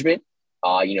engagement,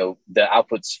 the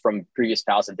outputs from previous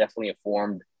PALs have definitely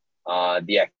informed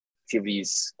the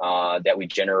activities that we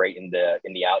generate in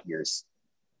the out years.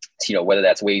 So, whether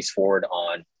that's ways forward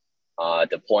on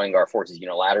deploying our forces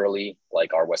unilaterally,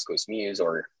 like our West Coast MEUs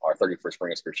or our 31st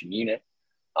Marine Expedition Unit,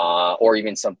 or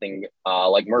even something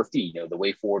like MRF-D, the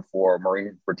way forward for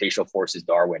Marine Rotational Forces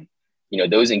Darwin.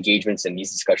 Those engagements and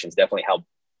these discussions definitely help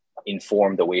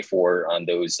inform the way forward on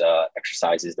those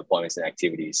exercises, deployments, and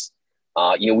activities.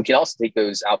 We can also take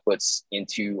those outputs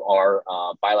into our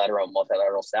bilateral and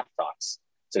multilateral staff talks.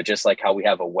 So just like how we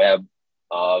have a web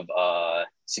of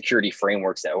security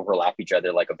frameworks that overlap each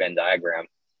other like a Venn diagram,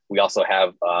 we also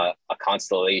have a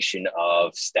constellation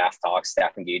of staff talks,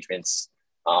 staff engagements,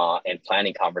 and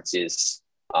planning conferences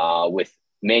with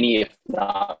many, if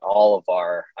not all, of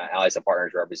our allies and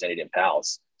partners represented in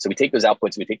PALS. So we take those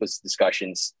outputs, we take those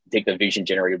discussions, take the vision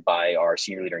generated by our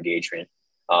senior leader engagement,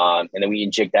 and then we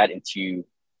inject that into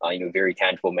very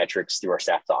tangible metrics through our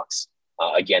staff talks.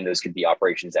 Again, those could be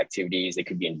operations activities, they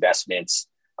could be investments,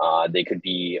 they could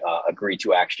be agreed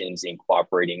to actions in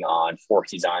cooperating on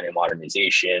force design and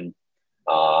modernization,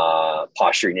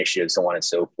 posture initiatives, so on and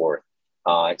so forth.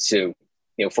 So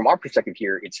from our perspective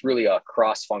here, it's really a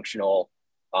cross-functional,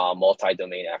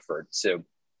 multi-domain effort. So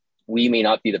we may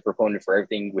not be the proponent for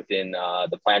everything within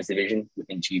the plans division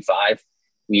within G5.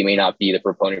 We may not be the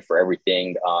proponent for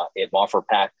everything at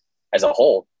MARFOR-PAC as a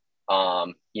whole,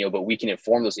 but we can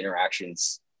inform those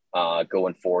interactions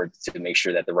going forward to make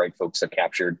sure that the right folks are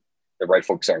captured, the right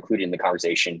folks are included in the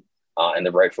conversation, and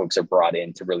the right folks are brought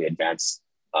in to really advance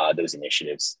those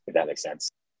initiatives, if that makes sense.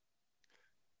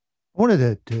 I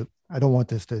wanted to I don't want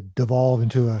this to devolve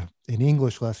into an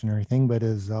English lesson or anything, but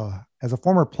as a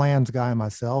former plans guy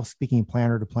myself, speaking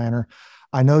planner to planner,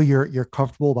 I know you're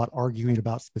comfortable about arguing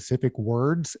about specific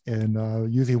words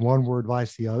and using one word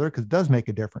vice the other, because it does make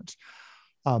a difference.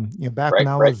 Back when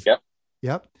I was,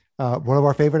 one of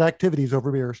our favorite activities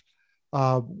over beers,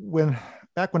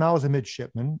 back when I was a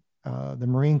midshipman, the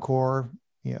Marine Corps,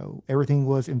 everything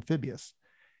was amphibious.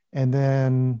 And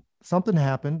then something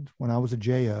happened when I was a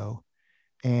JO,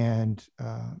 and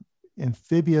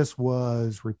amphibious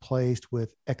was replaced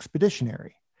with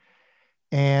expeditionary.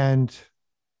 And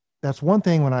that's one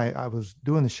thing when I was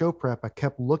doing the show prep, I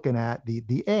kept looking at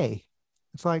the A.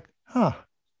 It's like,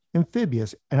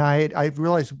 amphibious. And I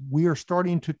realized we are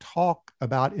starting to talk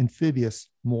about amphibious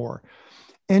more.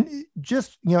 And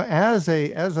just, as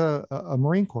a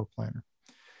Marine Corps planner,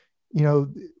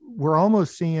 we're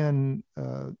almost seeing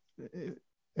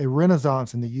a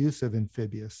renaissance in the use of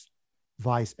amphibious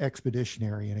vice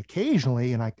expeditionary. And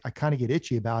occasionally, and I kind of get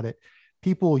itchy about it,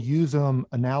 people use them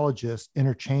analogous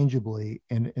interchangeably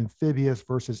in amphibious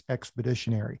versus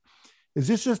expeditionary. Is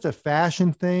this just a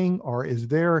fashion thing, or is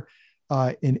there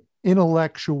an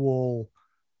intellectual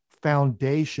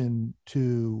foundation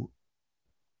to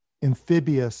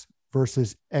amphibious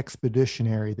versus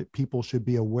expeditionary that people should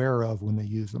be aware of when they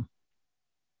use them?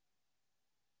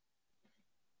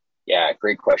 Yeah,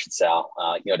 great question, Sal.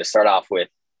 To start off with,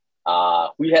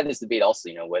 We had this debate also,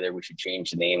 whether we should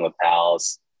change the name of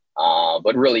PALS.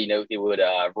 But really, it would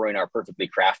ruin our perfectly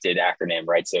crafted acronym,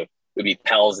 right? So it would be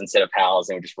PALS instead of PALS,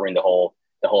 and it would just ruin the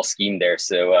whole scheme there.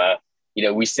 So, we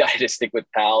decided to stick with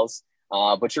PALS.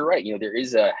 But you're right, there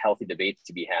is a healthy debate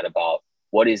to be had about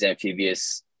what is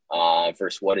amphibious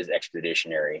versus what is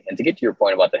expeditionary. And to get to your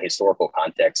point about the historical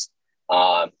context,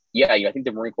 I think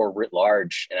the Marine Corps writ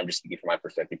large, and I'm just speaking from my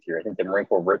perspective here, I think the Marine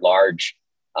Corps writ large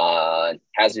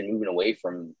has been moving away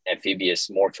from amphibious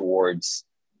more towards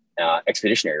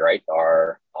expeditionary, right?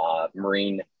 Our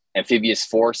Marine Amphibious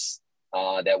Force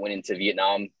that went into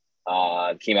Vietnam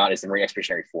came out as the Marine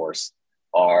Expeditionary Force.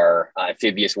 Our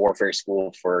Amphibious Warfare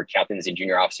School for captains and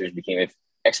junior officers became an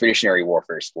Expeditionary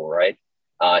Warfare School, right?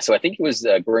 So I think it was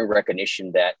a growing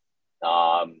recognition that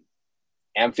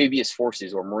amphibious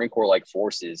forces or Marine Corps-like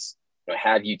forces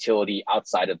have utility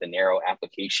outside of the narrow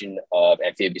application of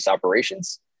amphibious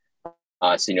operations.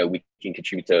 So, we can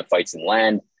contribute to fights in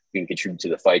land, we can contribute to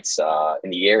the fights in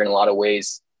the air in a lot of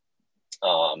ways,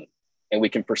 and we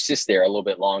can persist there a little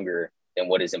bit longer than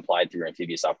what is implied through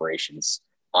amphibious operations.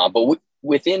 But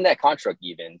within that construct,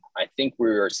 even, I think we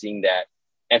are seeing that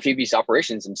amphibious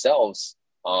operations themselves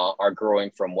are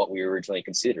growing from what we originally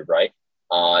considered, right?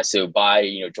 So by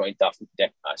joint doctrine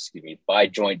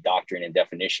and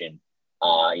definition,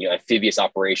 amphibious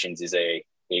operations is a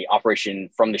operation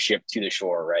from the ship to the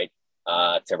shore, right?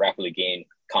 To rapidly gain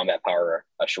combat power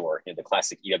ashore, the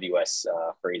classic EWS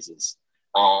phrases.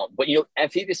 But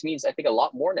amphibious means, I think, a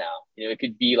lot more now. It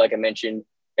could be, like I mentioned,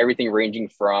 everything ranging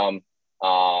from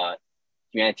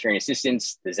humanitarian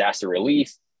assistance, disaster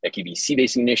relief. It could be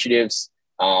sea-basing initiatives.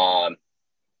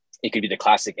 It could be the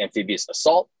classic amphibious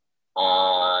assault.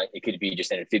 It could be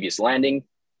just an amphibious landing.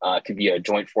 It could be a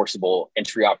joint forcible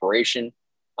entry operation.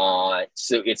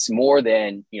 So it's more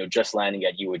than just landing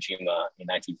at Iwo Jima in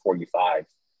 1945.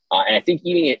 And I think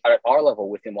even at our level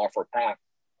within Marfor PAC,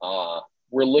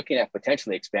 we're looking at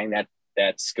potentially expanding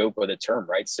that scope of the term,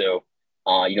 right? So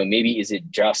maybe is it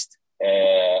just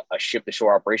a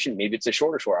ship-to-shore operation? Maybe it's a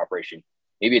shore-to-shore operation.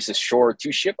 Maybe it's a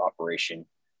shore-to-ship operation.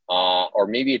 Or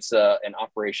maybe it's an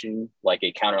operation like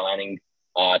a counter-landing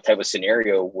type of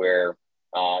scenario where,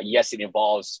 yes, it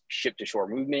involves ship-to-shore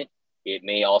movement. It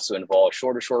may also involve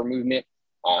shore-to-shore movement.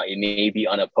 It may be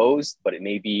unopposed, but it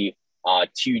may be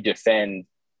to defend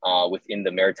within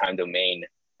the maritime domain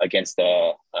against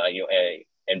a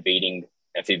invading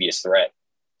amphibious threat.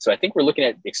 So I think we're looking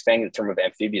at expanding the term of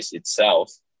amphibious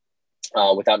itself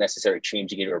without necessarily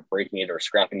changing it or breaking it or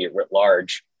scrapping it writ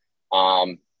large.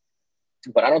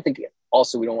 But I don't think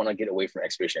also we don't want to get away from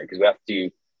expeditionary, because we have to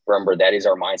remember that is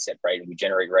our mindset, right? And we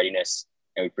generate readiness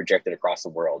and we project it across the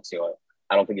world. So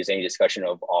I don't think there's any discussion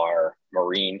of our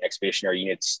Marine expeditionary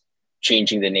units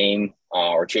changing the name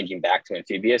or changing back to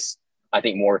amphibious. I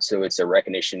think more so it's a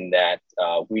recognition that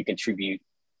we contribute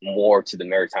more to the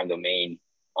maritime domain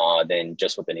than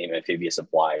just what the name amphibious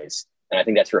applies. And I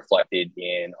think that's reflected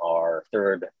in our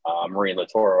 3rd Marine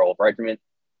Littoral Regiment.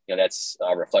 That's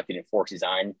reflected in force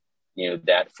design,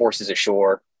 that forces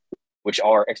ashore, which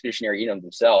are expeditionary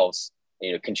themselves,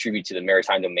 contribute to the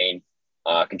maritime domain,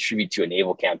 contribute to a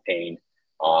naval campaign.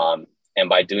 And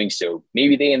by doing so,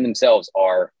 maybe they in themselves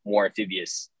are more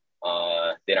amphibious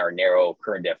than our narrow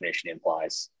current definition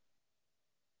implies.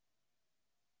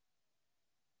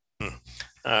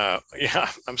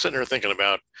 I'm sitting here thinking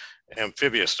about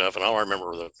amphibious stuff, and all I remember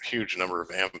were the huge number of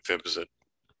amphibs that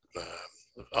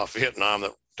off Vietnam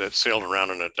that sailed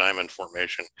around in a diamond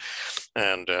formation,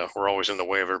 and we're always in the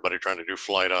way of everybody trying to do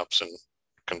flight ups and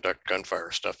conduct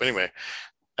gunfire stuff. Anyway,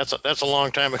 that's a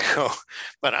long time ago,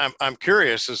 but I'm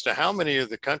curious as to how many of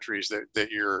the countries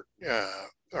that you're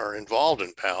are involved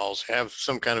in PALS have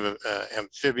some kind of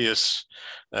amphibious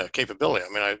capability. I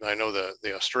mean, I know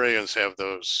the Australians have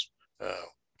those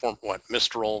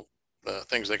Mistral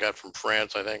things they got from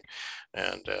France, I think,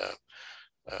 and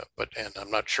I'm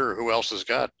not sure who else has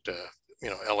got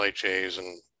LHAs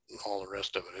and all the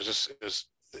rest of it.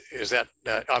 Is that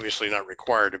obviously not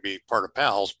required to be part of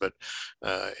PALS, but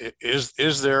are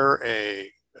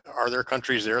there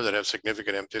countries there that have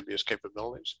significant amphibious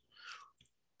capabilities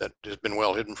that has been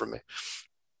well hidden from me?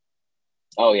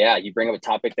 Oh yeah, you bring up a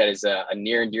topic that is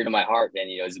near and dear to my heart, and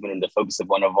has been the focus of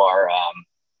one of our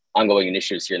ongoing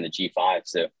initiatives here in the G5.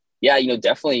 So yeah,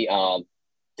 definitely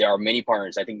there are many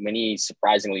partners, I think many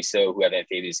surprisingly so, who have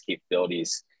amphibious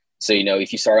capabilities. So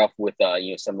if you start off with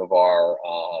some of our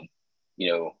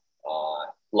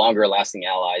longer lasting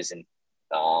allies and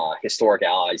historic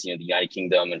allies, the United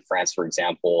Kingdom and France, for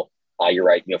example, you're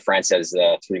right. France has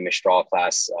 3 Mistral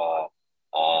class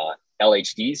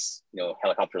LHDs,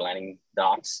 helicopter landing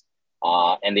docks.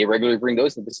 And they regularly bring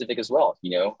those to the Pacific as well.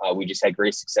 We just had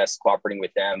great success cooperating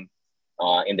with them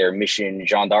in their mission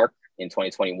Jeanne d'Arc in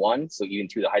 2021. So even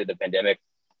through the height of the pandemic,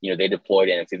 they deployed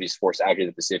an amphibious force out to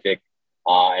the Pacific.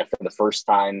 And for the first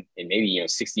time in maybe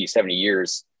 60, 70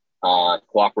 years,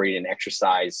 cooperated and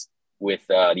exercised with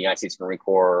the United States Marine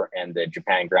Corps and the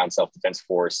Japan Ground Self-Defense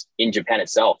Force in Japan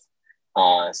itself.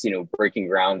 So, breaking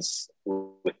grounds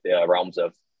with the realms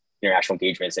of international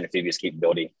engagements and amphibious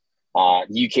capability.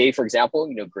 The UK, for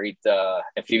example, great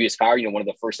amphibious power, one of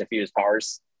the first amphibious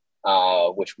powers,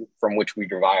 from which we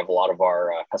derive a lot of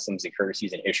our customs and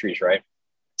courtesies and histories, right?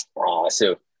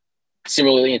 So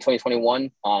similarly, in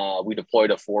 2021, we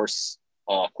deployed a force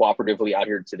cooperatively out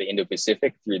here to the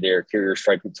Indo-Pacific through their Carrier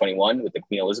Strike Group 21 with the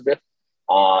Queen Elizabeth.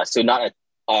 So not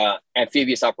an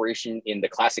amphibious operation in the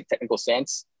classic technical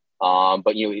sense,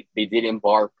 but they did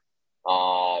embark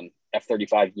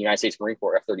F-35, United States Marine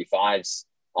Corps F-35s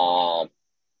on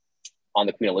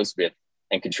the Queen Elizabeth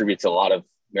and contribute to a lot of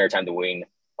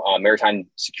maritime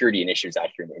security initiatives out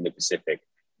here in the Pacific.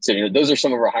 So those are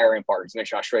some of our higher end partners. You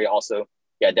mentioned Australia also.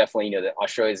 Yeah, definitely. That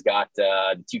Australia's got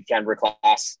the 2 Canberra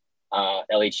class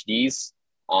LHDs,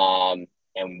 and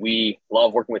we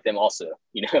love working with them also.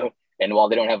 And while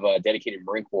they don't have a dedicated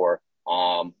Marine Corps,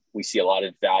 we see a lot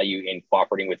of value in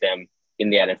cooperating with them in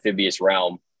that amphibious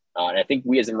realm. And I think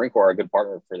we as a Marine Corps are a good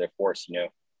partner for their force.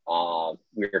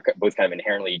 We're both kind of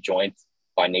inherently joined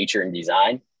by nature and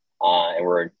design, and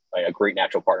we're a great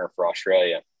natural partner for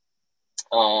Australia.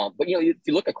 But if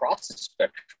you look across the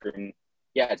spectrum,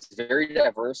 yeah, it's very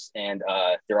diverse, and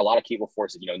there are a lot of capable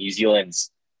forces. New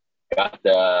Zealand's got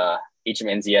the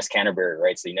HMNZS Canterbury,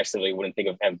 right? So you necessarily wouldn't think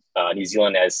of New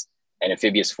Zealand as an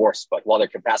amphibious force, but while their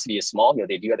capacity is small,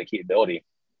 they do have the capability.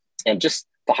 And just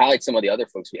to highlight some of the other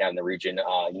folks we have in the region,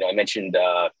 I mentioned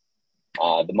the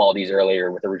Maldives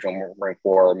earlier with the Regional Marine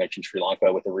Corps. I mentioned Sri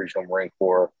Lanka with the Regional Marine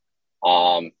Corps.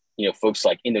 Folks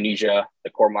like Indonesia, the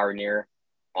Corps Marinir,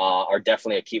 are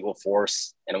definitely a capable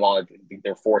force. And while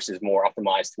their force is more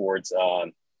optimized towards,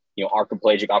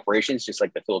 archipelagic operations, just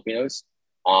like the Filipinos,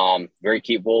 very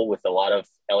capable with a lot of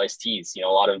LSTs, a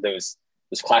lot of those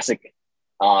classic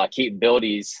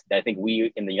capabilities that I think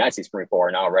we in the United States Marine Corps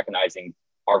are now recognizing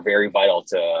are very vital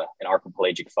to an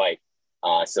archipelagic fight.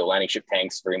 So landing ship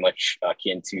tanks, very much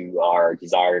akin to our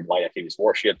desired light amphibious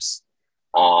warships,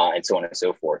 and so on and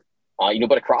so forth.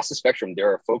 But across the spectrum,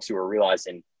 there are folks who are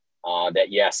realizing that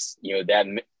yes,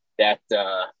 that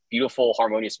beautiful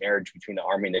harmonious marriage between the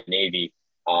Army and the Navy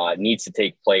needs to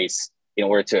take place in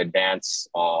order to advance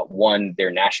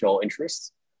their national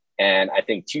interests, and I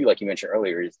think two, like you mentioned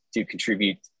earlier, is to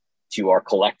contribute to our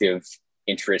collective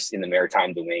interest in the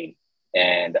maritime domain.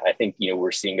 And I think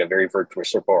we're seeing a very virtuous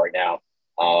circle right now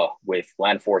with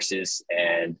land forces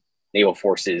and naval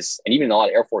forces, and even a lot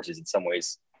of air forces in some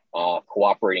ways,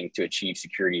 cooperating to achieve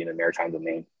security in the maritime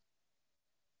domain.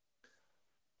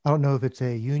 I don't know if it's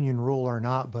a union rule or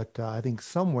not, but I think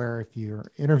somewhere if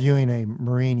you're interviewing a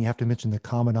Marine, you have to mention the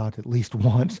commandant at least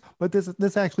once. But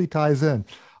this actually ties in.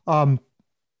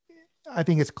 I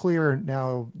think it's clear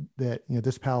now that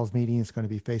this PALS meeting is going to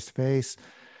be face to face.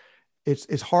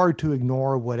 It's hard to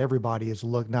ignore what everybody is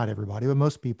not everybody, but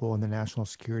most people in the national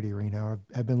security arena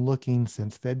have been looking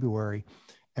since February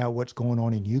at what's going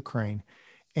on in Ukraine.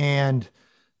 And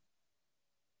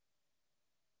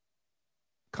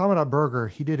Commandant Berger,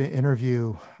 he did an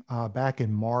interview back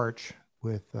in March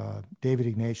with David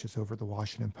Ignatius over at the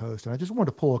Washington Post. And I just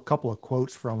wanted to pull a couple of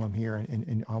quotes from him here.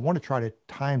 And I want to try to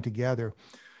tie them together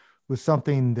with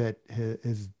something that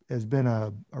has been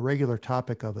a regular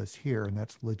topic of us here, and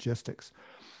that's logistics.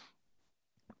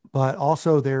 But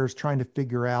also there's trying to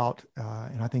figure out,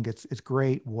 and I think it's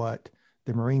great what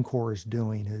the Marine Corps is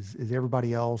doing is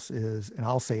everybody else is, and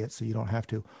I'll say it so you don't have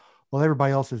to, well,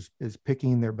 everybody else is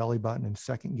picking their belly button and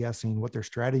second guessing what their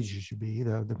strategy should be.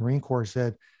 The Marine Corps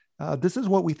said, this is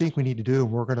what we think we need to do.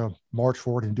 And we're going to march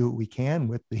forward and do what we can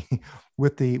with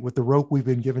the rope we've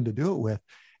been given to do it with.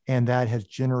 And that has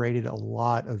generated a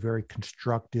lot of very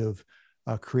constructive,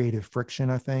 creative friction,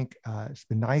 I think. It's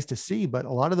been nice to see, but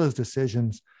a lot of those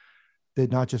decisions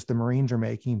that not just the Marines are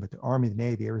making, but the Army, the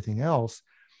Navy, everything else,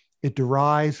 it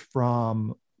derives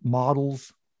from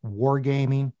models,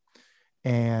 wargaming.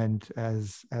 And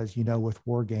as you know, with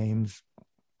war games,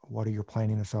 what are your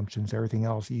planning assumptions, everything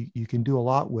else, you can do a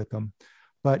lot with them.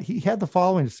 But he had the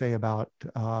following to say about,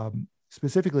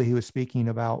 specifically, he was speaking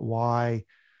about why,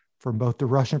 from both the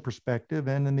Russian perspective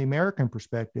and in the American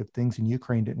perspective, things in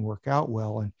Ukraine didn't work out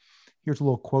well. And here's a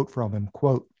little quote from him,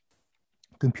 quote,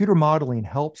 "Computer modeling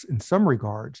helps in some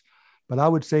regards, but I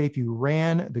would say if you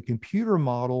ran the computer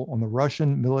model on the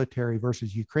Russian military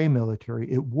versus Ukraine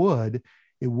military, it would,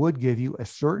 it would give you a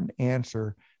certain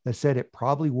answer that said it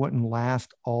probably wouldn't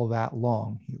last all that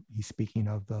long. He's speaking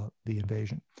of the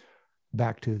invasion,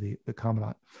 back to the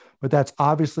commandant. But that's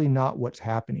obviously not what's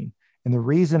happening. And the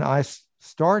reason I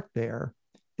start there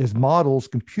is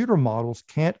computer models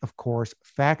can't, of course,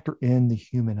 factor in the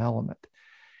human element.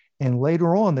 And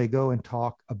later on, they go and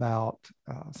talk about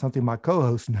something my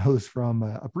co-host knows from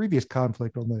a previous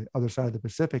conflict on the other side of the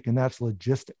Pacific, and that's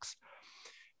logistics.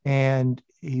 And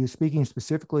he was speaking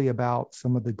specifically about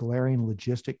some of the glaring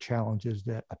logistic challenges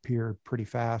that appeared pretty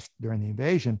fast during the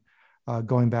invasion,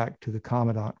 going back to the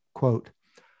commandant, quote,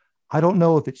 "I don't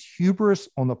know if it's hubris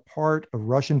on the part of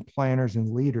Russian planners and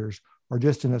leaders or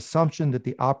just an assumption that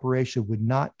the operation would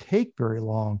not take very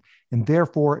long and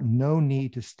therefore no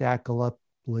need to stack up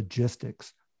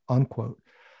logistics," unquote.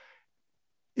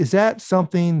 Is that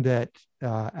something that,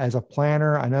 as a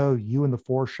planner, I know you and the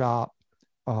foreshop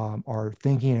are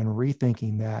thinking and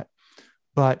rethinking that,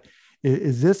 but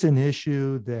is this an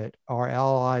issue that our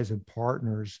allies and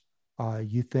partners,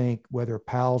 you think, whether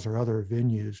PALs or other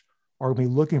venues, are going to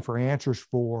be looking for answers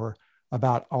for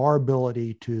about our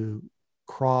ability to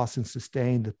cross and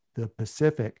sustain the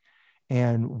Pacific?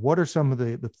 And what are some of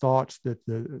the thoughts that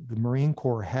the Marine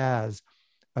Corps has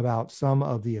about some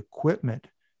of the equipment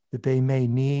that they may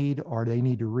need or they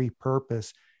need to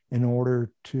repurpose in order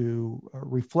to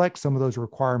reflect some of those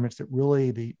requirements that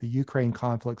really the Ukraine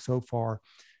conflict so far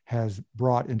has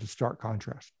brought into stark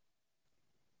contrast?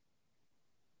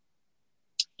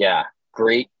 Yeah,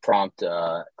 great prompt,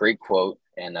 great quote,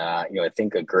 and I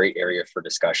think a great area for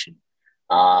discussion.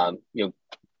 Commandant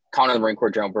of the Marine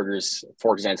Corps General Berger's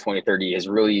Fort Exam 2030 has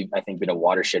really, I think, been a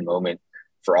watershed moment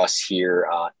for us here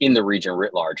in the region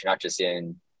writ large, not just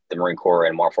in the Marine Corps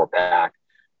and Marfor PAC.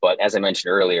 But as I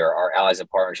mentioned earlier, our allies and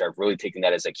partners have really taken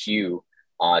that as a cue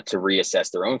to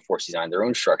reassess their own force design, their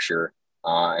own structure,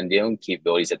 and their own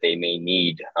capabilities that they may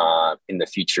need in the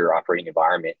future operating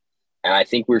environment. And I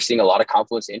think we're seeing a lot of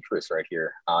confluence interest right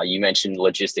here. You mentioned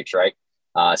logistics, right?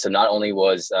 So not only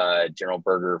was General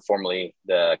Berger formerly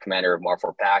the commander of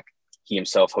Marfor PAC, he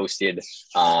himself hosted,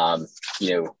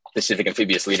 Pacific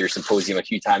Amphibious Leaders Symposium a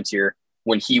few times here.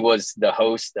 When he was the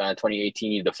host,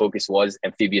 2018, the focus was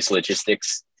amphibious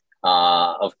logistics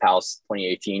of PALS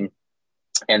 2018.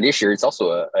 And this year, it's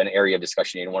also an area of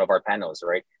discussion in one of our panels,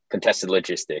 right? Contested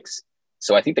logistics.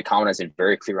 So I think the commandant has been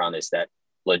very clear on this, that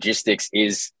logistics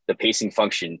is the pacing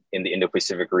function in the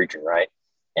Indo-Pacific region, right?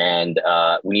 And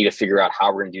we need to figure out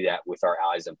how we're going to do that with our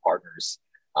allies and partners.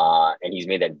 And he's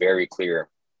made that very clear.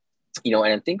 And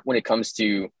I think when it comes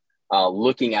to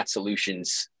looking at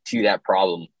solutions to that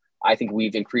problem, I think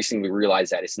we've increasingly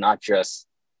realized that it's not just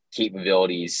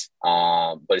capabilities,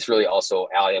 but it's really also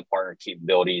ally and partner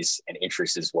capabilities and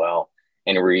interests as well.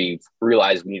 And we've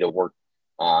realized we need to work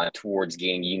towards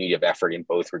gaining unity of effort in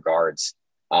both regards.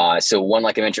 So one,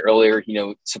 like I mentioned earlier,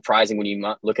 surprising when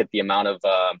you look at the amount of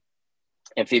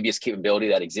amphibious capability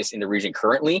that exists in the region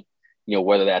currently,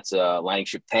 whether that's landing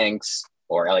ship tanks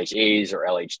or LHAs or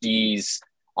LHDs,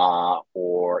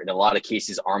 or in a lot of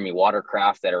cases, Army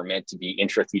watercraft that are meant to be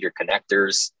intra-theater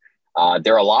connectors.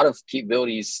 There are a lot of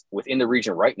capabilities within the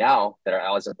region right now that our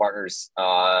allies and partners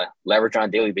leverage on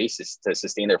a daily basis to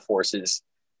sustain their forces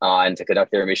and to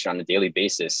conduct their mission on a daily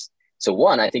basis. So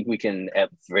one, I think we can at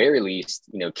very least,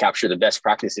 capture the best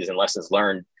practices and lessons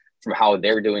learned from how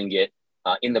they're doing it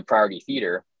in the priority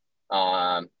theater.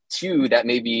 Two, that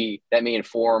may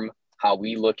inform how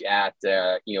we look at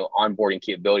onboarding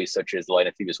capabilities such as the light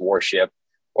amphibious warship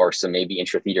or some maybe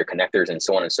intra-theater connectors and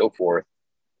so on and so forth.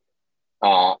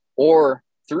 Or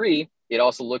three, it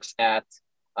also looks at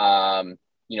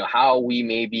how we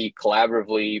may be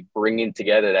collaboratively bringing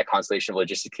together that constellation of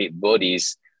logistic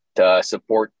capabilities to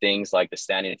support things like the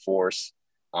stand-in force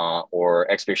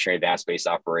or expeditionary advanced base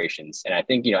operations. And I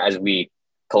think as we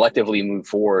collectively move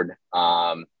forward,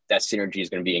 that synergy is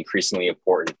going to be increasingly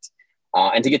important.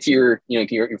 And to get to your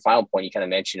final point, you kind of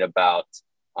mentioned about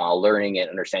learning and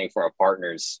understanding from our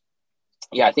partners.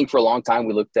 Yeah, I think for a long time,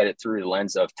 we looked at it through the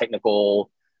lens of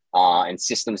technical and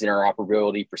systems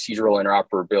interoperability, procedural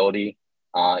interoperability,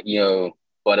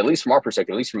 but at least from our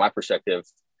perspective, at least from my perspective,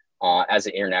 as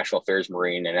an international affairs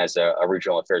Marine and as a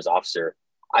regional affairs officer,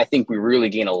 I think we really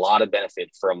gain a lot of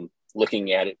benefit from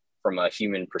looking at it from a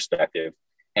human perspective.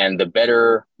 And the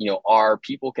better, our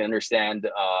people can understand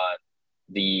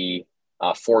the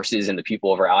forces and the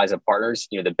people of our allies and partners,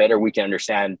 the better we can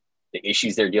understand the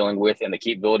issues they're dealing with and the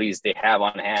capabilities they have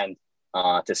on hand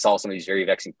to solve some of these very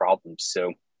vexing problems.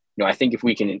 So, I think if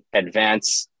we can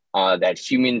advance that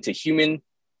human to human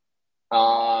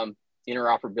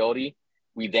interoperability,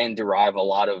 we then derive a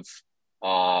lot of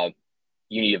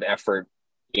unity of effort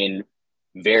in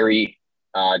very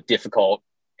difficult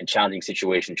and challenging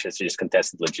situations, such as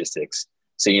contested logistics.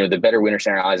 So, the better we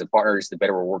understand our allies and partners, the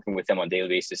better we're working with them on a daily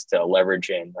basis to leverage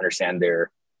and understand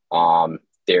their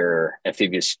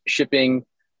amphibious shipping,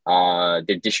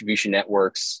 their distribution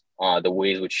networks, the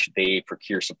ways which they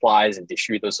procure supplies and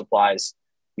distribute those supplies.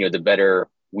 The better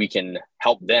we can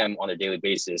help them on a daily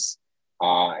basis,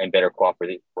 and better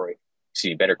cooperate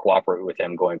with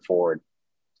them going forward.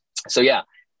 So yeah,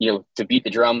 to beat the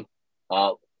drum,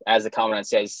 as the commandant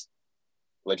says,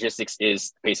 logistics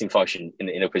is the pacing function in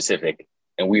the Indo-Pacific,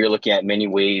 and we are looking at many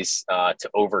ways to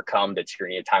overcome the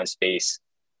tyranny of time and space,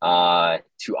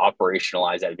 to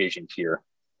operationalize that vision here.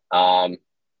 And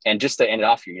just to end it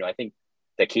off here, I think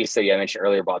the case study I mentioned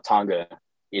earlier about Tonga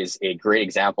is a great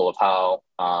example of how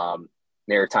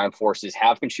maritime forces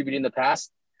have contributed in the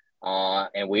past,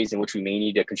 and ways in which we may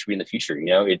need to contribute in the future.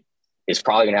 It's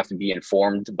probably going to have to be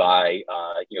informed by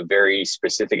very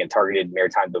specific and targeted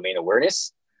maritime domain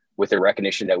awareness, with the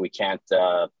recognition that we can't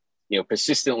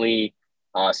persistently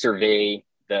survey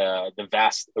the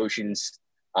vast oceans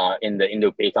in the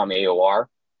Indo-PACOM AOR,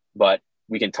 but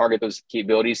we can target those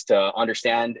capabilities to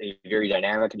understand a very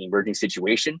dynamic and emerging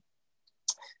situation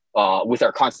with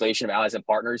our constellation of allies and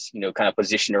partners, kind of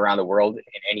positioned around the world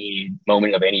in any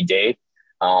moment of any day.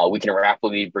 We can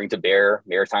rapidly bring to bear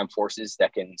maritime forces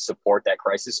that can support that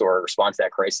crisis or respond to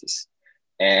that crisis.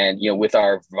 And, with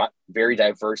our very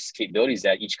diverse capabilities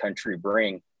that each country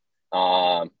bring,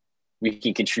 we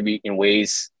can contribute in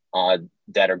ways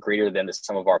that are greater than the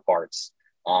sum of our parts.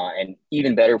 And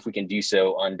even better if we can do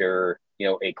so under,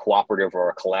 a cooperative or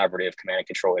a collaborative command and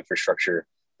control infrastructure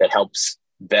that helps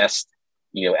best,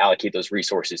 allocate those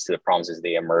resources to the problems as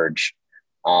they emerge.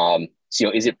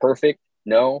 So, is it perfect?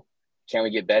 No. Can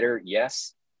we get better?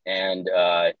 Yes. And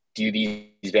do these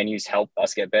venues help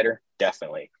us get better?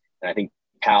 Definitely. And I think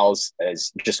PALS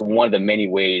is just one of the many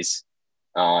ways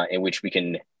in which we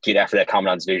can get after that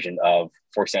commandant's vision of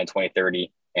Force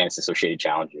 2030 and its associated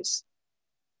challenges.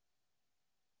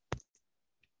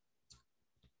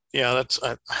 Yeah,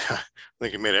 I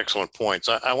think you made excellent points.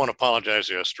 I want to apologize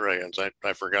to the Australians.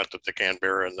 I forgot that the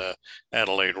Canberra and the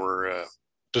Adelaide were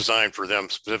designed for them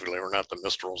specifically, or not the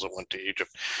Mistrals that went to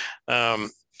Egypt.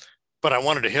 But I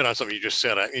wanted to hit on something you just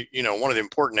said. One of the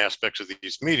important aspects of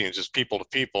these meetings is people to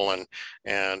people,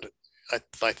 and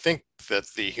I think that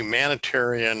the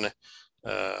humanitarian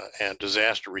and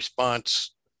disaster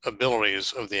response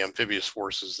abilities of the amphibious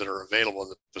forces that are available in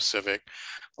the Pacific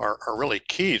are really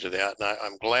key to that. And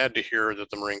I'm glad to hear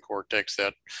that the Marine Corps takes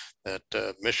that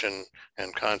mission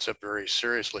and concept very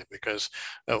seriously, because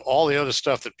of all the other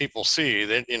stuff that people see,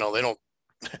 they don't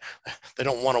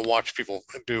want to watch people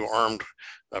do armed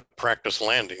practice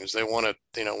landings. They want to,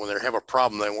 when they have a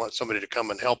problem, they want somebody to come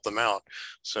and help them out.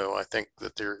 So I think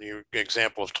that your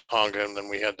example of Tonga, and then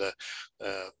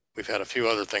we've had a few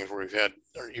other things where we've had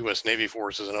our U.S. Navy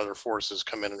forces and other forces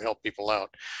come in and help people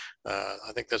out.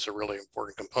 I think that's a really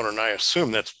important component. And I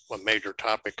assume that's a major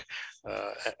topic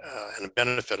and a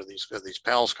benefit of these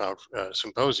PALS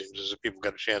symposiums, is that people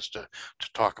get a chance to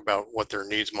talk about what their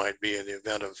needs might be in the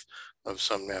event of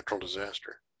some natural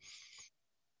disaster.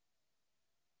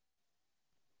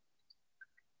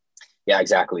 Yeah,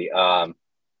 exactly. I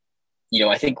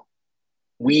think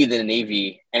we, the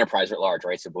Navy enterprise at large,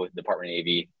 right? So both the Department of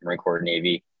Navy, Marine Corps,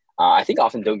 Navy, I think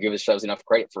often don't give ourselves enough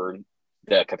credit for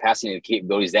the capacity and the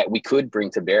capabilities that we could bring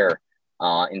to bear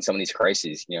in some of these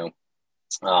crises.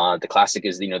 The classic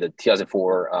is, the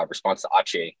 2004 response to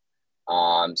Aceh.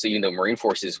 So even though Marine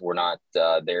forces were not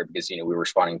there because, we were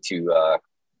responding to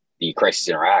the crisis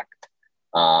in Iraq,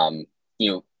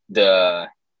 the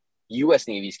U.S.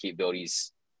 Navy's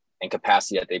capabilities and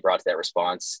capacity that they brought to that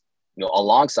response,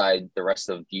 alongside the rest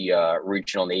of the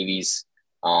regional navies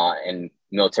and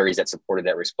militaries that supported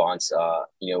that response,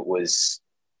 was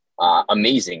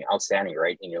amazing, outstanding,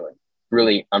 right?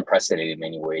 Really unprecedented in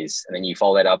many ways. And then you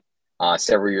follow that up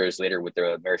several years later with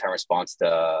the maritime response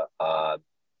to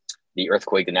the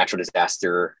earthquake, the natural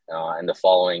disaster, and the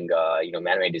following,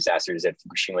 man-made disasters at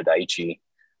Fukushima Daiichi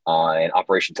and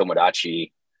Operation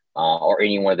Tomodachi, or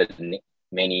any one of the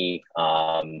many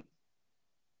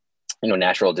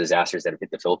natural disasters that have hit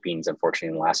the Philippines, unfortunately,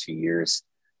 in the last few years.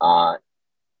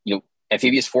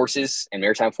 Amphibious forces and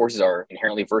maritime forces are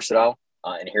inherently versatile,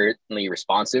 inherently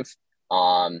responsive,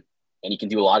 and you can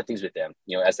do a lot of things with them.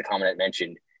 As the commandant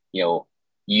mentioned,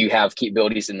 you have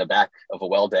capabilities in the back of a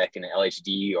well deck in an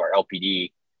LHD or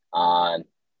LPD.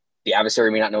 The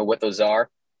adversary may not know what those are,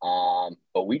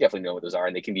 but we definitely know what those are,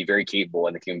 and they can be very capable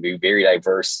and they can be very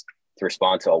diverse to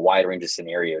respond to a wide range of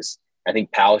scenarios. I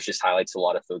think PALS just highlights a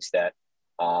lot of folks that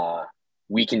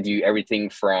we can do everything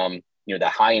from the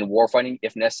high-end warfighting,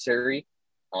 if necessary,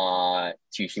 to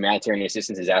humanitarian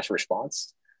assistance, disaster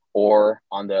response, or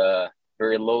on the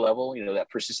very low level, that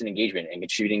persistent engagement and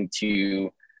contributing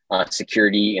to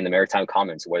security in the maritime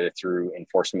commons, whether through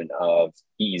enforcement of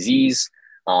EEZs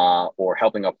or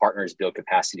helping our partners build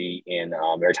capacity in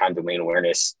maritime domain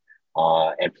awareness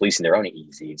and policing their own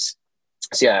EEZs.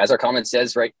 So yeah, as our comment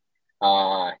says, right,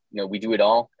 we do it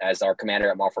all. As our commander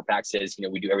at Marfor PAC says,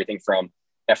 we do everything from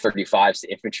F-35s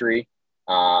to infantry.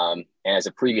 And as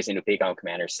a previous Indo-PACOM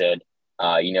commander said,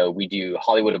 we do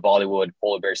Hollywood to Bollywood,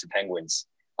 polar bears to penguins.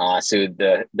 So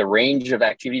the range of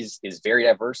activities is very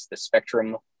diverse. The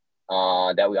spectrum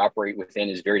that we operate within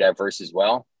is very diverse as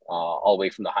well, all the way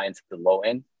from the high end to the low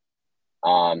end.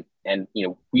 And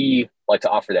we like to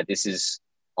offer that this is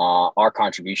our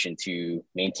contribution to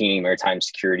maintaining maritime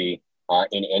security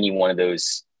in any one of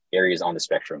those areas on the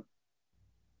spectrum.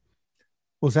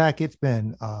 Well, Zach, it's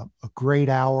been a great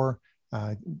hour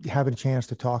having a chance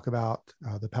to talk about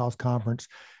the PALS conference.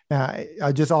 Now,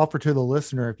 I just offer to the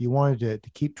listener, if you wanted to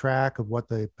keep track of what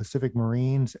the Pacific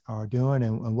Marines are doing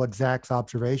and what Zach's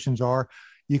observations are,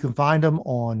 you can find them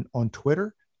on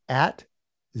Twitter at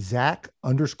Zach_OTA.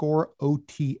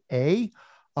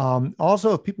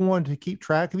 Also, if people wanted to keep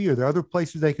track of you, are there other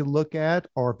places they could look at,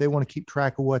 or if they want to keep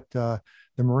track of what the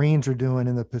Marines are doing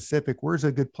in the Pacific, where's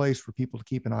a good place for people to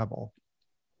keep an eyeball?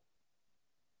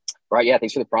 Right. Yeah.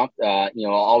 Thanks for the prompt. I'll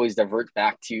always divert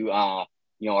back to,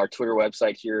 our Twitter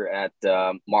website here at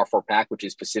Marfor PAC, which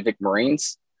is Pacific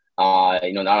Marines. Not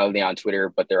only on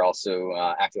Twitter, but they're also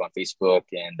active on Facebook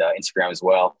and Instagram as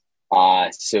well.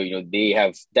 So they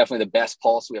have definitely the best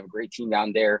pulse. We have a great team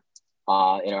down there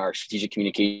in our strategic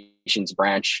communications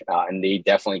branch, and they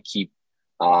definitely keep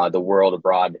the world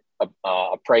abroad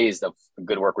appraised of the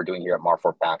good work we're doing here at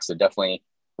Marfor PAC. So definitely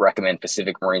recommend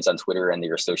Pacific Marines on Twitter and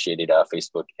their associated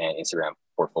Facebook and Instagram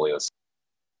portfolios.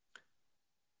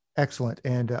 Excellent.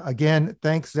 And again,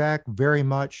 thanks, Zach, very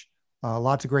much.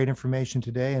 Lots of great information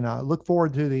today, and I look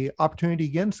forward to the opportunity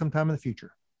again sometime in the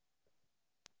future.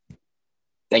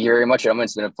 Thank you very much, gentlemen.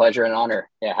 It's been a pleasure and honor.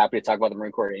 Yeah, happy to talk about the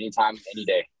Marine Corps anytime, any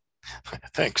day.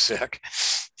 Thanks, Zach.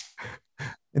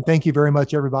 And thank you very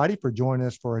much, everybody, for joining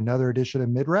us for another edition of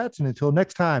Midrats. And until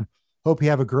next time, hope you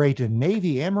have a great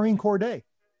Navy and Marine Corps day.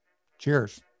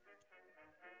 Cheers.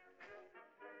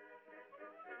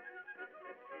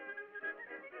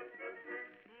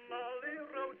 Molly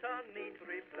wrote a neat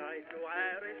reply to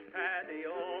Irish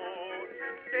Patio,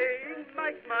 saying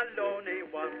Mike Maloney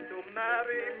wants to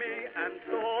marry me, and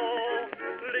so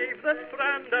leave the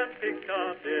Strand and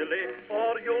Piccadilly,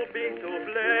 or you'll be to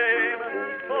blame.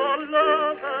 For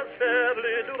love has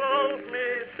fairly drove me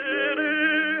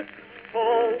silly,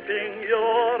 hoping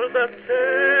you're the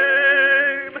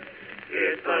same.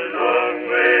 It's a long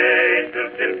way to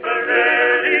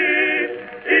Tipperary,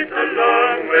 it's a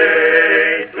long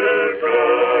way to go.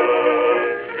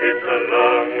 It's a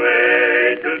long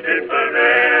way to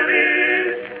Tipperary,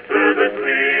 to the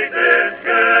sweetest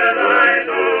girl I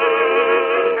know.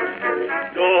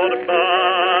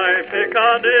 Goodbye,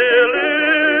 Piccadilly,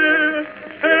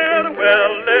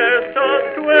 farewell, Leicester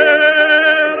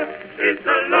Square. It's a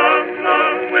long,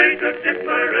 long way to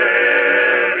Tipperary.